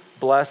you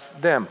bless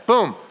them?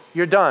 Boom,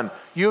 you're done.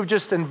 You've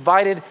just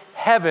invited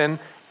heaven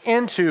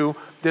into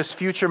this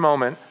future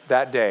moment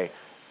that day.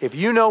 If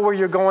you know where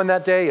you're going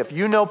that day, if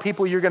you know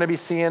people you're going to be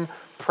seeing,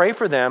 pray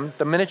for them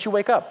the minute you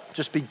wake up.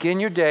 Just begin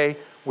your day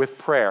with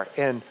prayer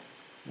and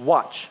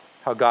watch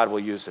how God will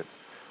use it.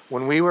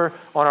 When we were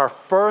on our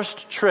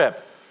first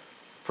trip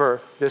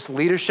for this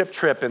leadership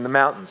trip in the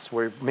mountains,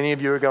 where many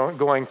of you are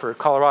going for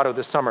Colorado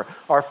this summer,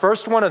 our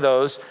first one of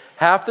those,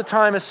 half the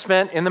time is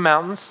spent in the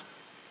mountains,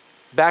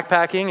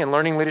 backpacking and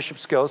learning leadership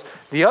skills.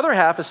 The other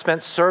half is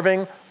spent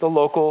serving the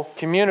local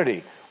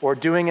community or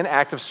doing an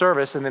act of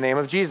service in the name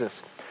of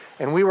Jesus.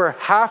 And we were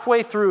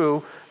halfway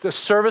through the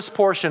service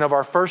portion of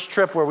our first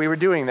trip where we were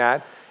doing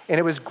that, and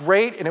it was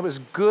great and it was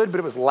good, but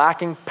it was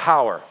lacking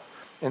power.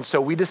 And so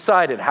we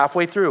decided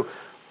halfway through,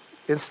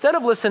 instead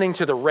of listening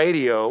to the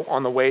radio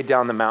on the way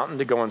down the mountain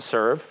to go and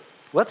serve,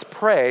 let's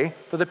pray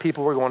for the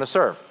people we're going to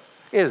serve.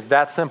 It is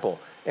that simple.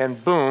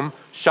 And boom,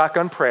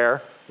 shotgun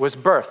prayer was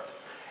birthed.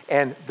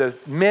 And the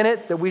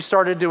minute that we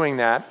started doing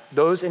that,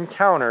 those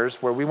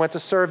encounters where we went to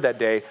serve that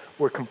day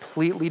were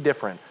completely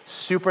different.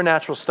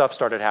 Supernatural stuff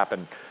started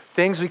happening.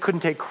 Things we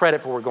couldn't take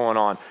credit for were going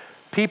on.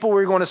 People we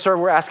were going to serve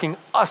were asking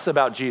us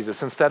about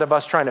Jesus instead of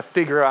us trying to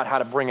figure out how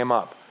to bring him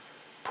up.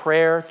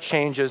 Prayer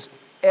changes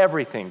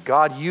everything.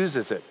 God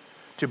uses it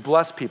to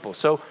bless people.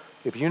 So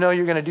if you know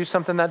you're going to do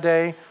something that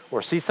day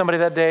or see somebody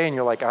that day and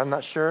you're like, I'm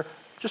not sure,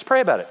 just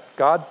pray about it.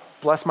 God,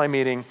 bless my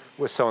meeting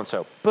with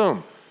so-and-so.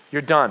 Boom,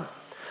 you're done.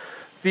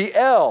 The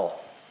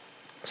L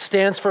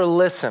stands for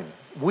listen.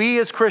 We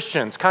as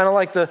Christians, kind of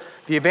like the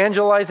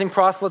evangelizing,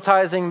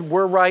 proselytizing,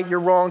 we're right, you're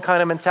wrong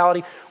kind of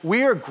mentality,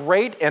 we are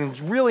great and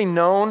really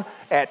known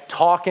at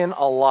talking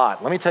a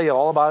lot. Let me tell you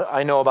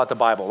I know about the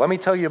Bible. Let me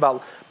tell you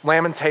about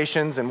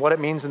Lamentations and what it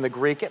means in the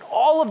Greek. And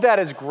all of that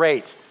is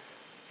great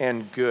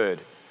and good.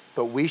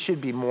 But we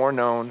should be more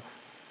known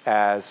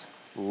as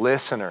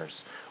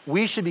listeners.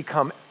 We should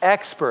become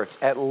experts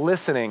at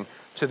listening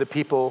to the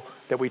people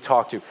that we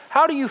talk to.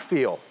 How do you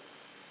feel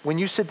when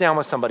you sit down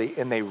with somebody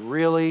and they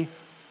really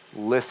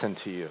listen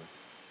to you?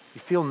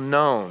 You feel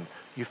known.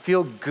 You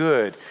feel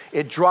good.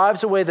 It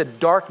drives away the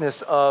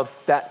darkness of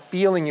that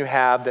feeling you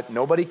have that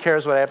nobody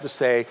cares what I have to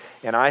say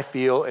and I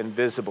feel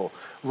invisible.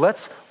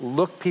 Let's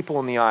look people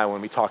in the eye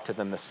when we talk to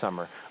them this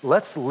summer.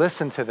 Let's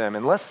listen to them,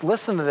 and let's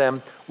listen to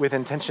them with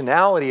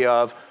intentionality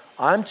of,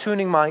 I'm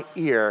tuning my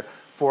ear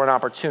for an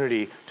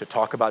opportunity to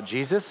talk about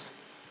Jesus,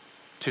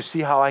 to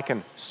see how I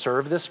can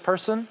serve this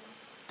person,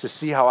 to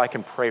see how I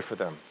can pray for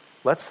them.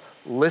 Let's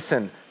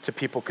listen to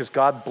people because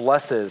God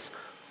blesses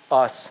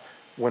us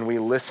when we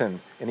listen,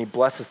 and he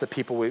blesses the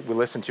people we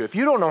listen to. If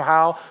you don't know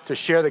how to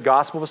share the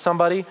gospel with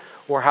somebody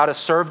or how to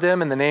serve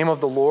them in the name of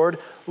the Lord,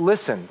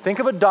 listen. Think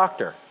of a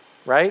doctor,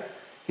 right?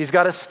 He's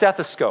got a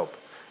stethoscope,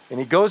 and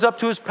he goes up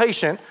to his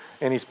patient,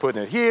 and he's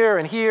putting it here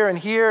and here and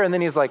here, and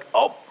then he's like,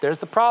 oh, there's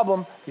the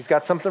problem. He's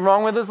got something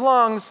wrong with his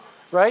lungs,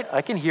 right?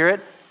 I can hear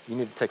it. You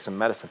need to take some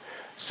medicine.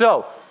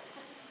 So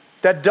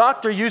that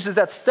doctor uses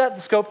that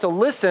stethoscope to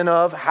listen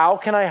of, how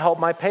can I help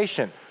my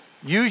patient?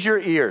 Use your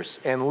ears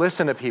and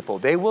listen to people.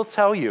 They will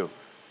tell you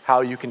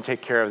how you can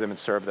take care of them and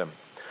serve them.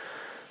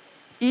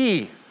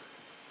 Eat.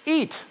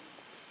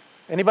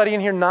 Anybody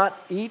in here not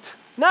eat?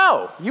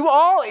 No, you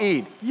all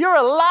eat. You're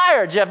a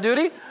liar, Jeff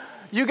Duty.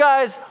 You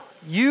guys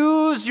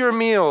use your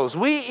meals.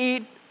 We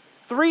eat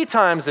 3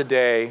 times a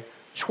day,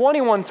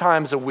 21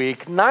 times a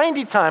week,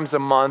 90 times a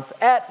month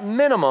at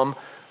minimum.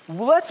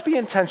 Let's be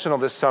intentional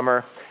this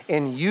summer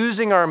in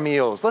using our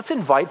meals. Let's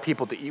invite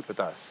people to eat with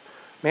us.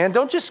 Man,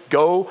 don't just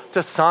go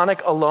to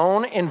Sonic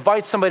alone.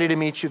 Invite somebody to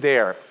meet you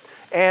there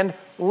and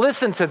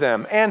listen to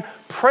them and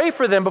pray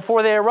for them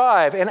before they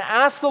arrive and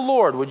ask the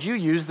Lord, would you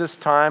use this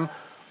time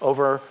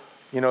over,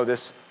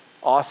 this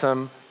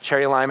awesome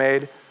cherry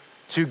limeade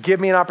to give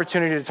me an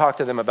opportunity to talk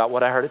to them about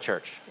what I heard at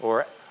church,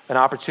 or an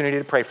opportunity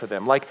to pray for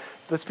them.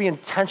 Let's be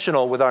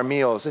intentional with our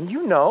meals. And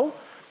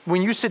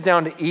when you sit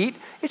down to eat,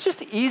 it's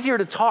just easier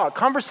to talk.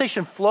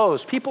 Conversation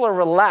flows. People are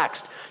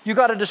relaxed. You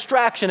got a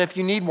distraction if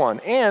you need one.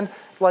 And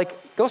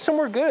go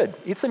somewhere good.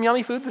 Eat some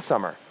yummy food this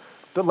summer.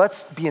 But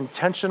let's be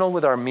intentional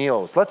with our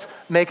meals. Let's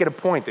make it a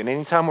point that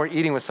anytime we're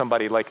eating with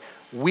somebody,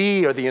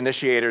 we are the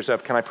initiators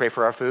of, can I pray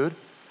for our food?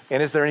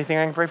 And is there anything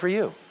I can pray for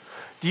you?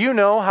 Do you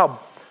know how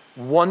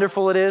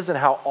wonderful it is and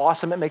how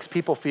awesome it makes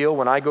people feel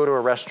when I go to a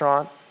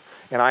restaurant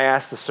and I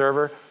ask the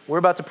server, we're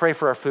about to pray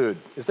for our food.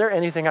 Is there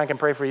anything I can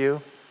pray for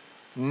you?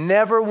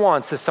 Never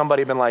once has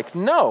somebody been like,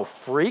 no,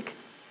 freak.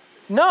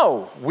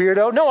 No,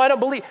 weirdo. No, I don't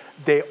believe.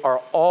 They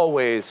are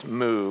always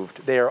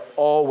moved. They are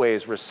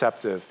always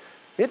receptive.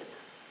 It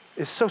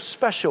is so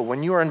special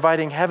when you are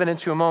inviting heaven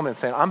into a moment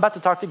saying, I'm about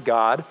to talk to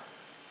God.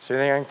 Is there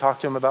anything I can talk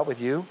to him about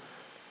with you?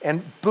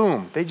 And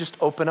boom, they just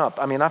open up.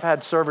 I've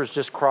had servers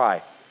just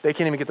cry. They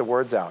can't even get the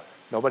words out.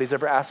 Nobody's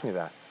ever asked me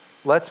that.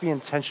 Let's be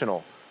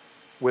intentional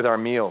with our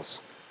meals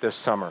this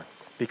summer,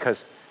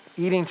 because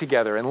eating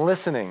together and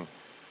listening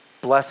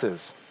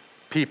blesses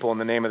people in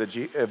the name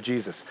of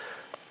Jesus.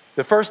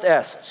 The first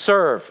S,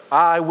 serve.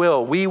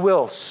 We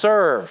will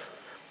serve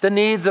the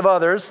needs of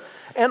others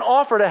and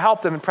offer to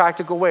help them in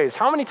practical ways.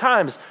 How many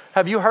times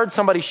have you heard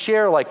somebody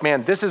share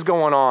man, this is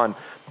going on.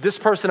 This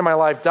person in my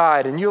life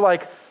died. And you're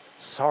like,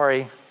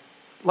 sorry.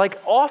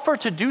 Offer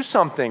to do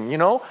something,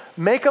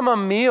 Make them a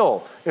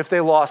meal if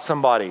they lost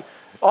somebody.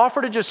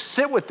 Offer to just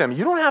sit with them.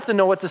 You don't have to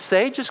know what to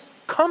say. Just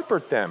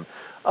comfort them.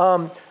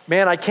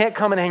 Man, I can't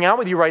come and hang out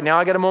with you right now.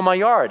 I got to mow my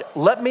yard.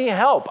 Let me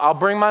help. I'll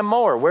bring my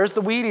mower. Where's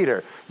the weed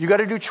eater? You got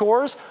to do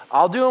chores?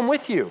 I'll do them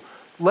with you.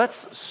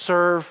 Let's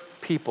serve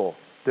people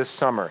this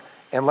summer.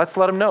 And let's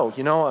let them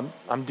know,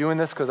 I'm doing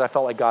this because I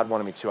felt like God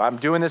wanted me to. I'm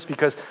doing this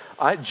because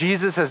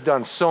Jesus has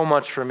done so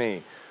much for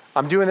me.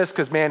 I'm doing this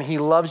because, man, he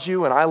loves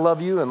you and I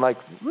love you and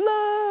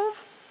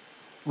love.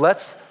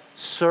 Let's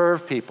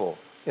serve people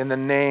in the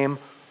name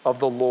of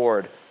the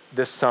Lord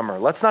this summer.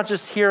 Let's not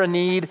just hear a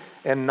need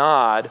and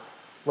nod.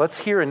 Let's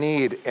hear a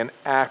need and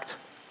act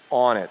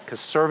on it, because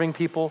serving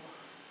people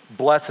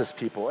blesses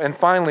people. And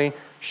finally,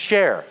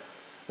 share.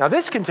 Now,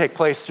 this can take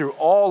place through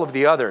all of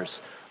the others,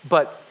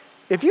 but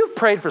if you've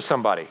prayed for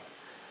somebody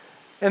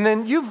and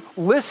then you've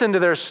listened to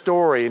their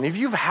story, and if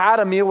you've had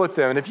a meal with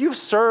them, and if you've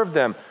served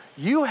them,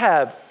 you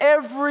have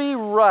every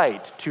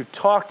right to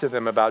talk to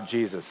them about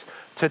Jesus,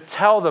 to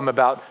tell them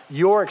about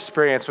your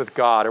experience with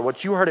God or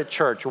what you heard at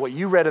church or what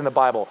you read in the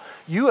Bible.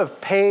 You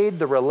have paid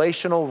the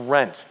relational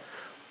rent.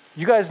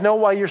 You guys know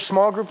why your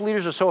small group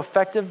leaders are so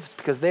effective? It's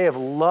because they have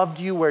loved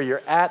you where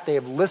you're at. They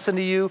have listened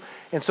to you.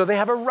 And so they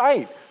have a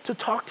right to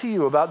talk to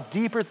you about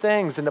deeper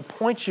things and to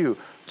point you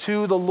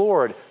to the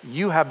Lord.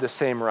 You have the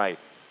same right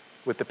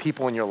with the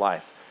people in your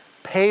life.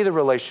 Pay the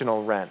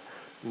relational rent.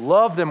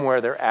 Love them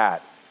where they're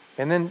at.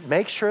 And then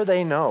make sure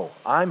they know,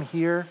 I'm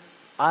here,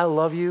 I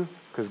love you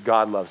because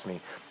God loves me.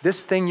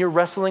 This thing you're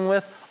wrestling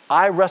with,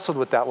 I wrestled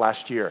with that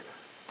last year.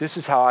 This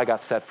is how I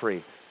got set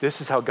free.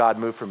 This is how God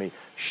moved for me.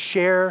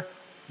 Share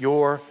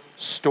your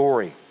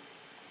story.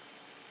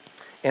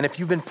 And if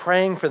you've been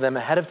praying for them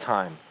ahead of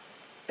time,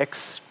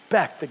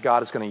 expect that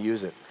God is going to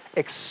use it.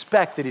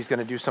 Expect that he's going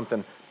to do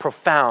something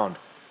profound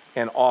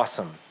and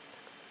awesome.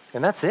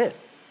 And that's it.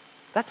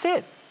 That's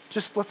it.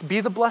 Just let's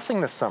be the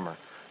blessing this summer.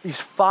 These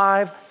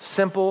 5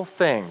 simple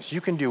things. You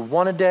can do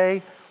 1 a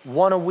day,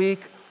 1 a week,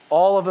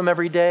 all of them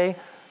every day.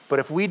 But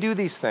if we do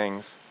these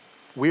things,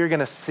 we are going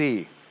to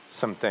see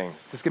some things.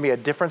 This is going to be a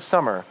different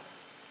summer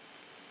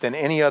than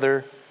any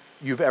other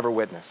you've ever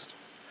witnessed.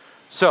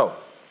 So,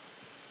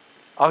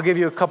 I'll give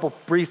you a couple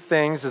brief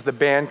things as the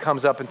band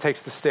comes up and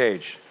takes the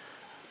stage.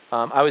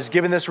 I was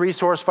given this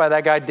resource by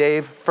that guy,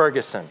 Dave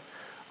Ferguson.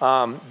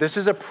 This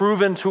is a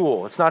proven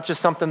tool. It's not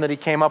just something that he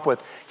came up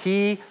with.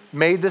 He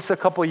made this a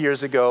couple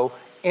years ago,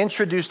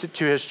 introduced it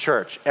to his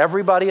church.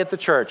 Everybody at the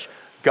church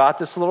got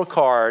this little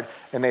card,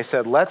 and they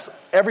said,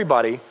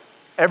 everybody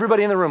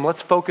in the room,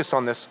 let's focus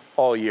on this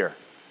all year,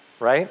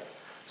 right?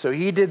 So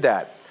he did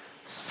that.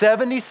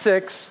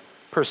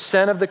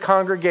 76% of the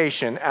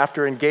congregation,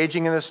 after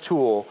engaging in this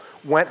tool,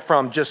 went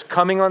from just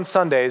coming on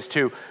Sundays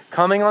to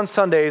coming on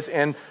Sundays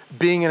and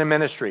being in a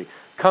ministry,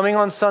 coming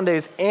on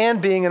Sundays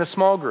and being in a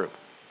small group.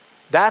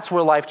 That's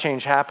where life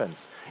change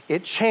happens.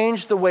 It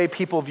changed the way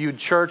people viewed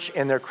church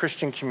and their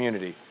Christian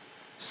community.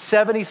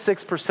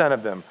 76%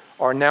 of them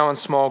are now in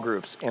small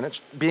groups, and it's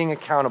being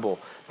accountable.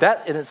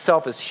 That in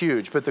itself is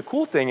huge. But the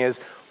cool thing is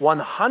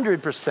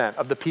 100%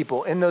 of the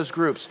people in those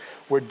groups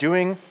were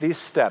doing these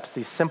steps,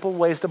 these simple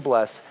ways to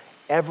bless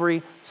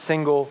every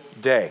single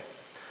day.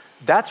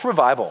 That's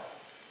revival.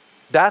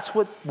 That's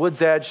what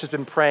Woods Edge has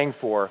been praying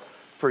for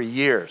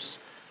years.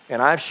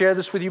 And I've shared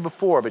this with you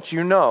before, but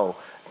you know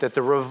that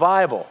the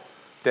revival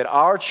that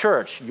our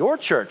church, your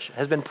church,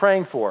 has been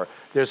praying for,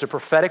 there's a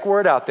prophetic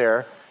word out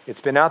there.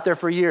 It's been out there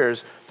for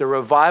years. The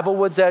revival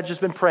Woods Edge has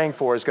been praying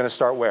for is going to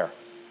start where?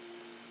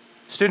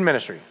 Student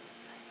ministry.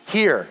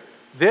 Here,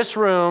 this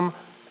room,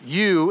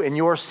 you in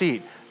your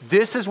seat.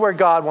 This is where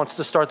God wants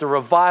to start the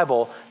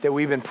revival that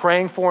we've been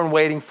praying for and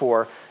waiting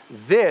for.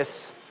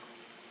 This,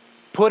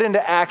 put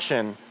into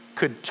action,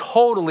 could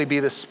totally be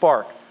the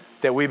spark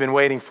that we've been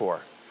waiting for.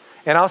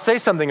 And I'll say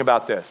something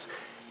about this.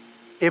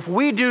 If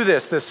we do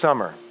this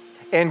summer,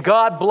 and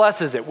God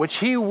blesses it, which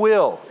he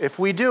will if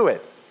we do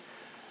it,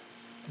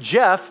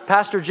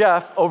 Pastor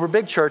Jeff over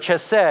Big Church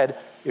has said,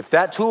 if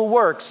that tool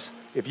works,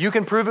 if you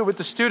can prove it with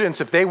the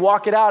students, if they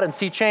walk it out and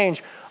see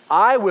change,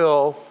 I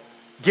will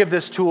give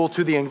this tool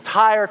to the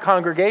entire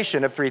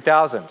congregation of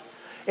 3,000.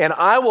 And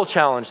I will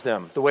challenge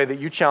them the way that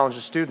you challenge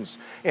the students.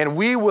 And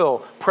we will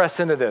press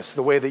into this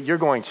the way that you're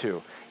going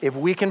to. If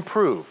we can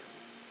prove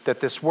that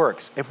this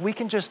works, if we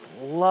can just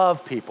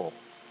love people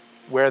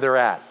where they're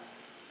at,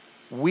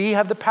 we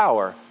have the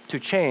power to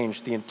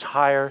change the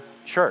entire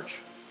church.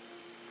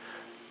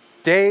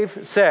 Dave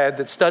said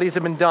that studies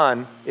have been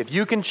done. If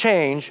you can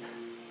change,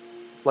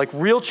 like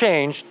real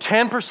change,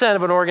 10%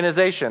 of an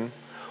organization,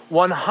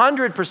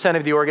 100%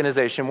 of the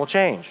organization will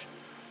change.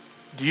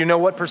 Do you know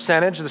what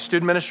percentage the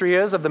student ministry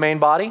is of the main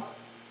body?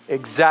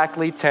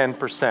 Exactly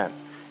 10%.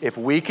 If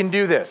we can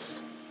do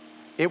this,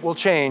 it will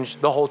change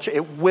the whole church.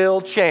 It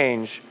will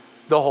change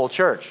the whole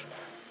church.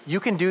 You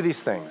can do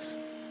these things.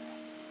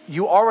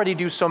 You already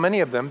do so many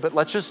of them, but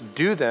let's just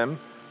do them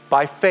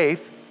by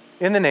faith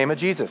in the name of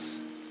Jesus.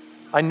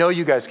 I know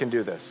you guys can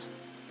do this.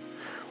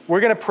 We're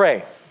going to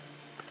pray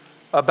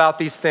about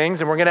these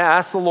things, and we're going to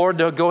ask the Lord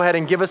to go ahead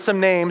and give us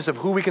some names of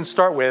who we can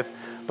start with.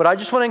 But I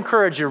just want to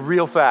encourage you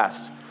real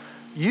fast.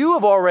 You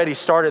have already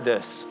started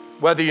this,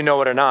 whether you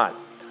know it or not.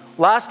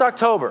 Last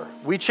October,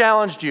 we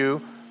challenged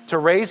you to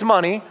raise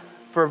money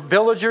for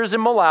villagers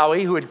in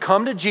Malawi who had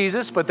come to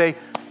Jesus, but they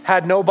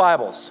had no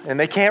Bibles and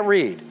they can't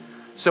read.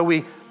 So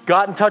we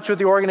got in touch with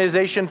the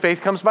organization,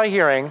 Faith Comes by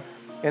Hearing,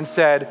 and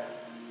said,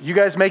 you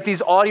guys make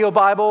these audio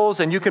Bibles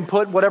and you can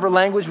put whatever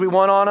language we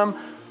want on them.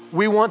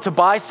 We want to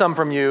buy some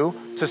from you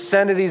to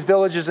send to these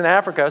villages in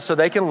Africa so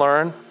they can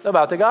learn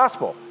about the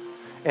gospel.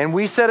 And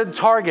we set a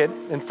target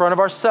in front of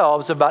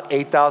ourselves of about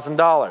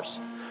 $8,000.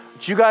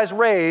 But you guys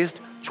raised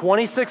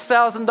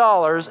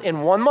 $26,000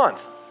 in 1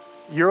 month.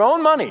 Your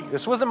own money.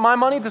 This wasn't my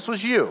money, this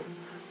was you.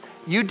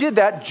 You did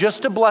that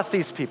just to bless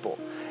these people.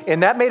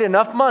 And that made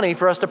enough money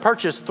for us to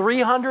purchase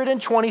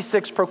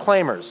 326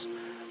 proclaimers.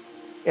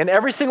 And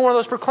every single one of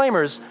those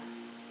proclaimers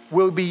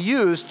will be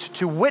used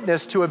to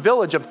witness to a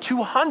village of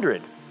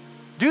 200.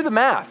 Do the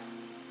math.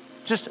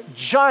 Just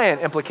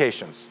giant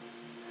implications.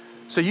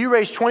 So you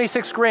raised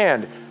 26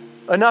 grand,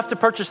 enough to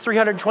purchase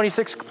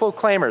 326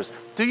 proclaimers.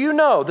 Do you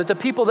know that the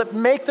people that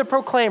make the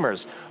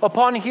proclaimers,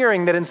 upon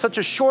hearing that in such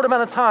a short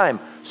amount of time,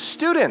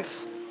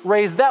 students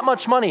raised that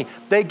much money,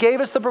 they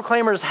gave us the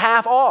proclaimers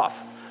half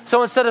off.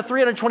 So instead of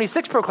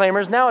 326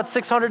 proclaimers, now it's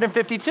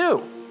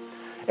 652.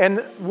 And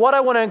what I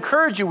want to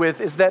encourage you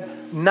with is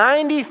that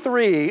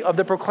 93 of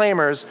the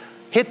proclaimers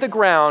hit the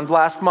ground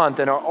last month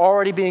and are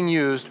already being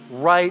used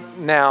right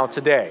now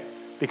today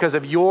because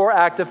of your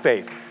act of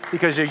faith,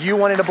 because of you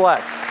wanting to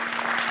bless.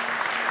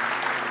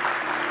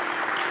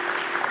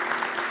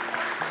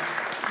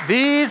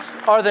 These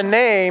are the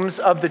names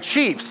of the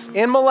chiefs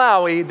in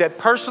Malawi that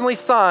personally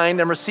signed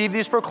and received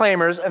these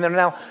proclaimers, and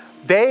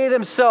they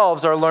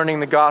themselves are learning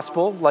the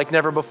gospel like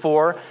never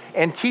before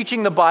and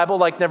teaching the Bible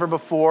like never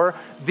before.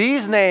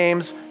 These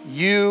names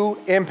you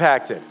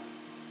impacted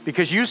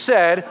because you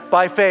said,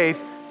 by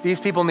faith, these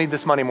people need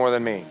this money more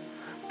than me.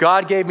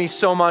 God gave me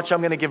so much, I'm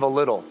going to give a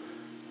little.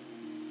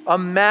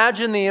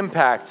 Imagine the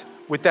impact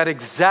with that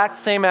exact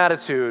same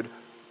attitude,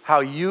 how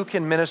you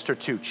can minister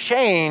to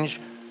change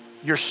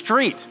your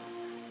street,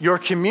 your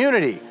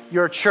community,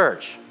 your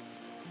church.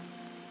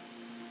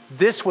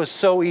 This was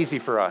so easy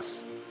for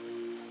us.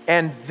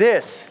 And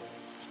this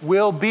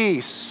will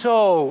be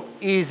so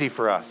easy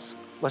for us.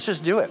 Let's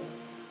just do it.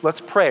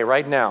 Let's pray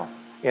right now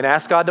and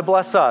ask God to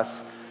bless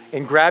us.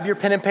 And grab your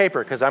pen and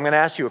paper because I'm going to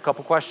ask you a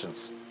couple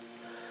questions.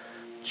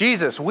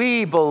 Jesus,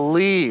 we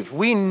believe,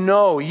 we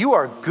know you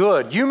are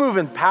good. You move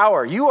in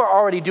power. You are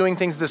already doing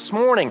things this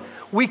morning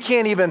we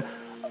can't even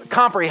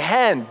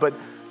comprehend, but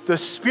the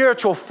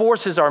spiritual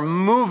forces are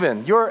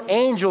moving. Your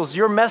angels,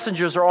 your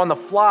messengers are on the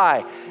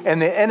fly,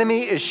 and the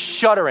enemy is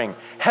shuddering.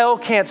 Hell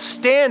can't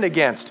stand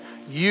against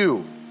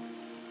you.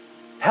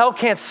 Hell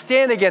can't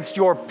stand against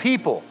your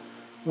people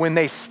when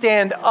they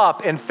stand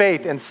up in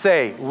faith and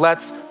say,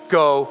 let's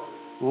go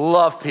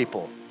love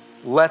people.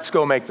 Let's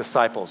go make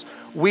disciples.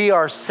 We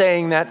are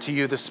saying that to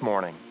you this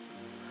morning.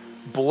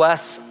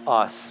 Bless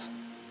us,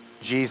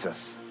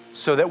 Jesus,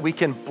 so that we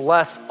can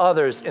bless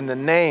others in the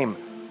name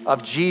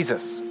of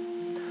Jesus.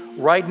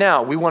 Right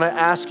now, we want to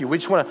ask you, we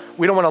don't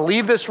want to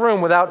leave this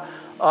room without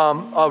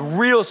a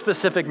real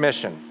specific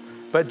mission.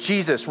 But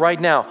Jesus, right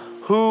now,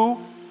 who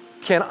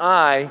can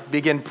I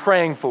begin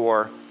praying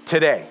for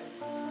today?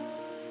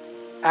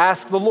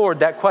 Ask the Lord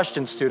that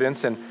question,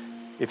 students, and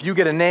if you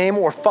get a name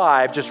or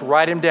 5, just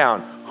write him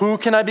down. Who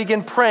can I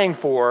begin praying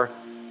for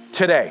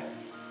today?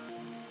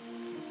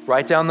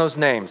 Write down those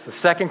names. The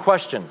second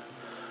question,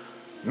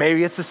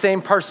 maybe it's the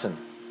same person,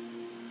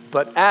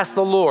 but ask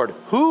the Lord,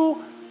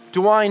 who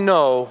do I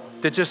know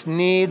that just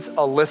needs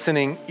a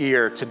listening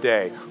ear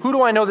today? Who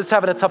do I know that's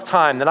having a tough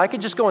time that I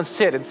could just go and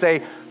sit and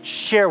say,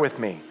 share with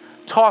me,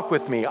 talk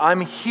with me.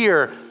 I'm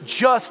here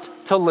just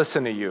to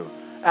listen to you.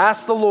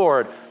 Ask the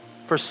Lord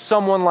for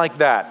someone like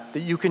that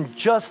you can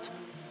just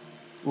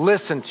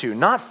listen to,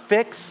 not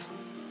fix,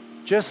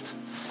 just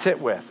sit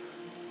with.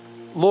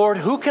 Lord,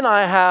 who can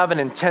I have an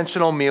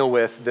intentional meal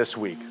with this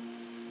week?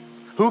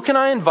 Who can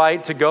I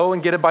invite to go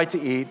and get a bite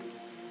to eat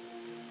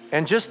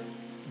and just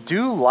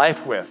do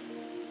life with?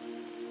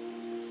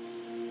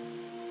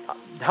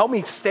 Help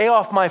me stay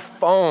off my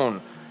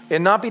phone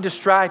and not be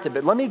distracted,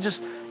 but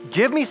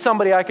give me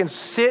somebody I can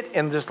sit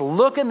and just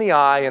look in the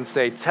eye and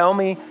say, tell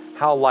me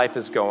how life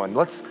is going.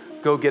 Let's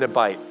go get a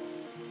bite.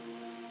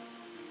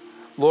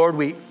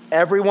 Lord,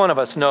 every one of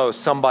us knows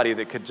somebody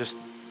that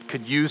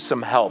could use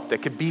some help,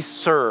 that could be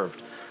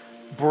served.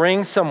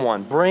 Bring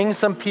someone, bring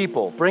some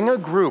people, bring a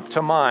group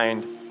to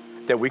mind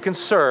that we can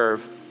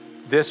serve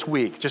this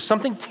week. Just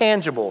something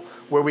tangible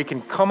where we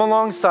can come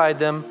alongside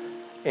them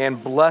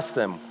and bless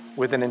them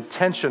with an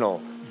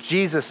intentional,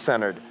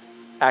 Jesus-centered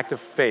act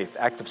of faith,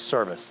 act of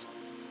service.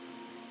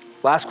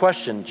 Last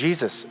question,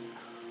 Jesus,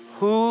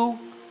 who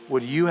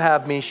would you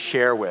have me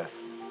share with,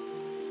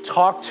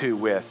 talk to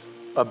with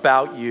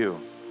about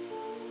you?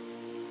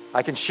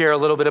 I can share a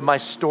little bit of my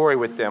story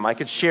with them. I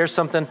could share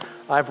something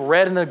I've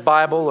read in the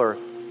Bible or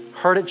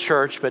heard at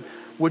church, but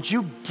would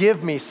you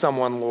give me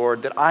someone,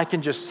 Lord, that I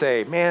can just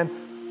say, man,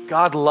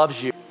 God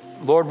loves you.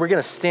 Lord, we're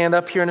going to stand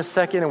up here in a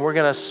second and we're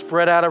going to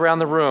spread out around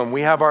the room.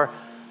 We have our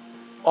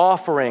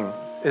offering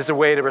as a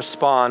way to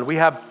respond. We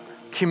have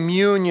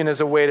communion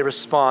as a way to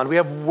respond. We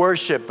have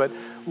worship, but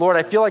Lord,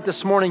 I feel like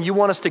this morning you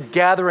want us to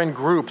gather in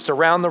groups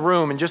around the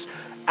room and just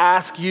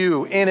ask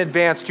you in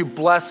advance to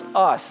bless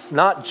us,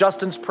 not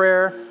Justin's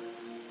prayer,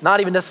 not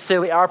even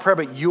necessarily our prayer,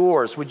 but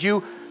yours. Would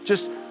you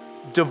just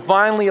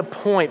divinely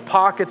appoint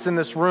pockets in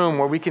this room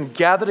where we can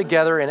gather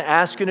together and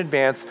ask in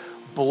advance,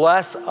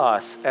 bless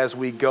us as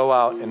we go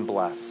out and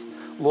bless.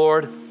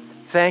 Lord,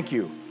 thank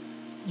you.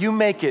 You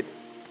make it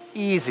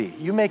easy.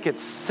 You make it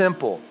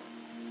simple.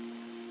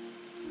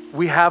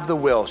 We have the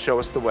will. Show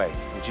us the way.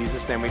 In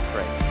Jesus' name we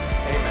pray.